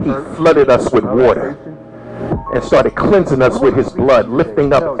Christ, he flooded us with water and started cleansing us with his blood,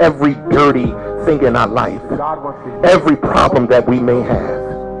 lifting up every dirty thing in our life, every problem that we may have.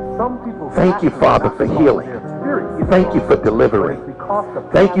 Thank you, Father, for healing. Thank you for delivering.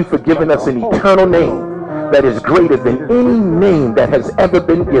 Thank you for giving us an eternal name that is greater than any name that has ever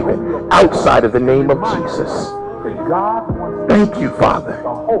been given outside of the name of Jesus. Thank you, Father,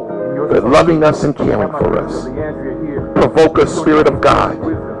 for loving us and caring for us. Provoke us, Spirit of God,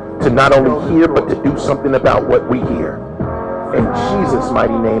 to not only hear, but to do something about what we hear. In Jesus'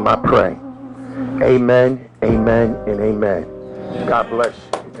 mighty name I pray. Amen, amen, and amen. God bless you.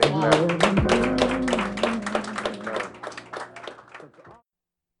 Amen.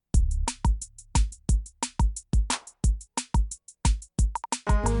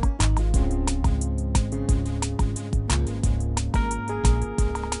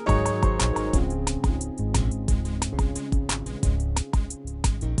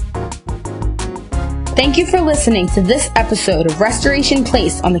 Thank you for listening to this episode of Restoration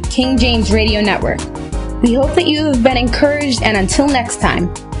Place on the King James Radio Network. We hope that you have been encouraged, and until next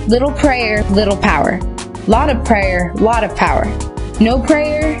time, little prayer, little power. Lot of prayer, lot of power. No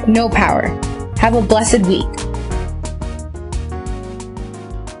prayer, no power. Have a blessed week.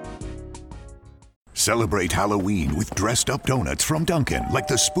 Celebrate Halloween with dressed-up donuts from Dunkin', like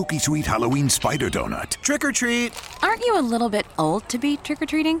the spooky sweet Halloween spider donut. Trick or treat. Aren't you a little bit old to be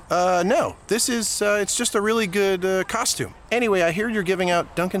trick-or-treating? No. This is, it's just a really good costume. Anyway, I hear you're giving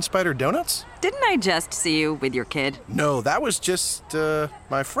out Dunkin' Spider donuts? Didn't I just see you with your kid? No, that was just,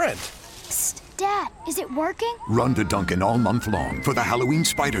 my friend. Psst, Dad, is it working? Run to Dunkin' all month long for the Halloween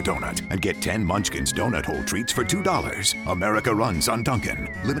spider donut and get 10 Munchkins donut hole treats for $2. America runs on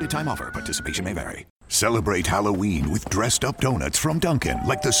Dunkin'. Limited time offer. Participation may vary. Celebrate Halloween with dressed-up donuts from Dunkin',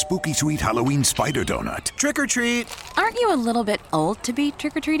 like the spooky sweet Halloween spider donut. Trick or treat. Aren't you a little bit old to be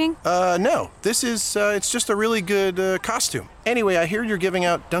trick-or-treating? No. This is, it's just a really good costume. Anyway, I hear you're giving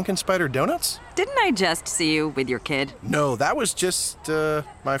out Dunkin' Spider donuts? Didn't I just see you with your kid? No, that was just,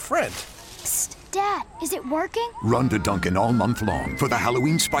 my friend. Psst, Dad, is it working? Run to Dunkin' all month long for the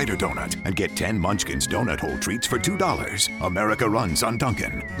Halloween spider donut and get 10 Munchkins donut hole treats for $2. America runs on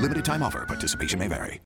Dunkin'. Limited time offer. Participation may vary.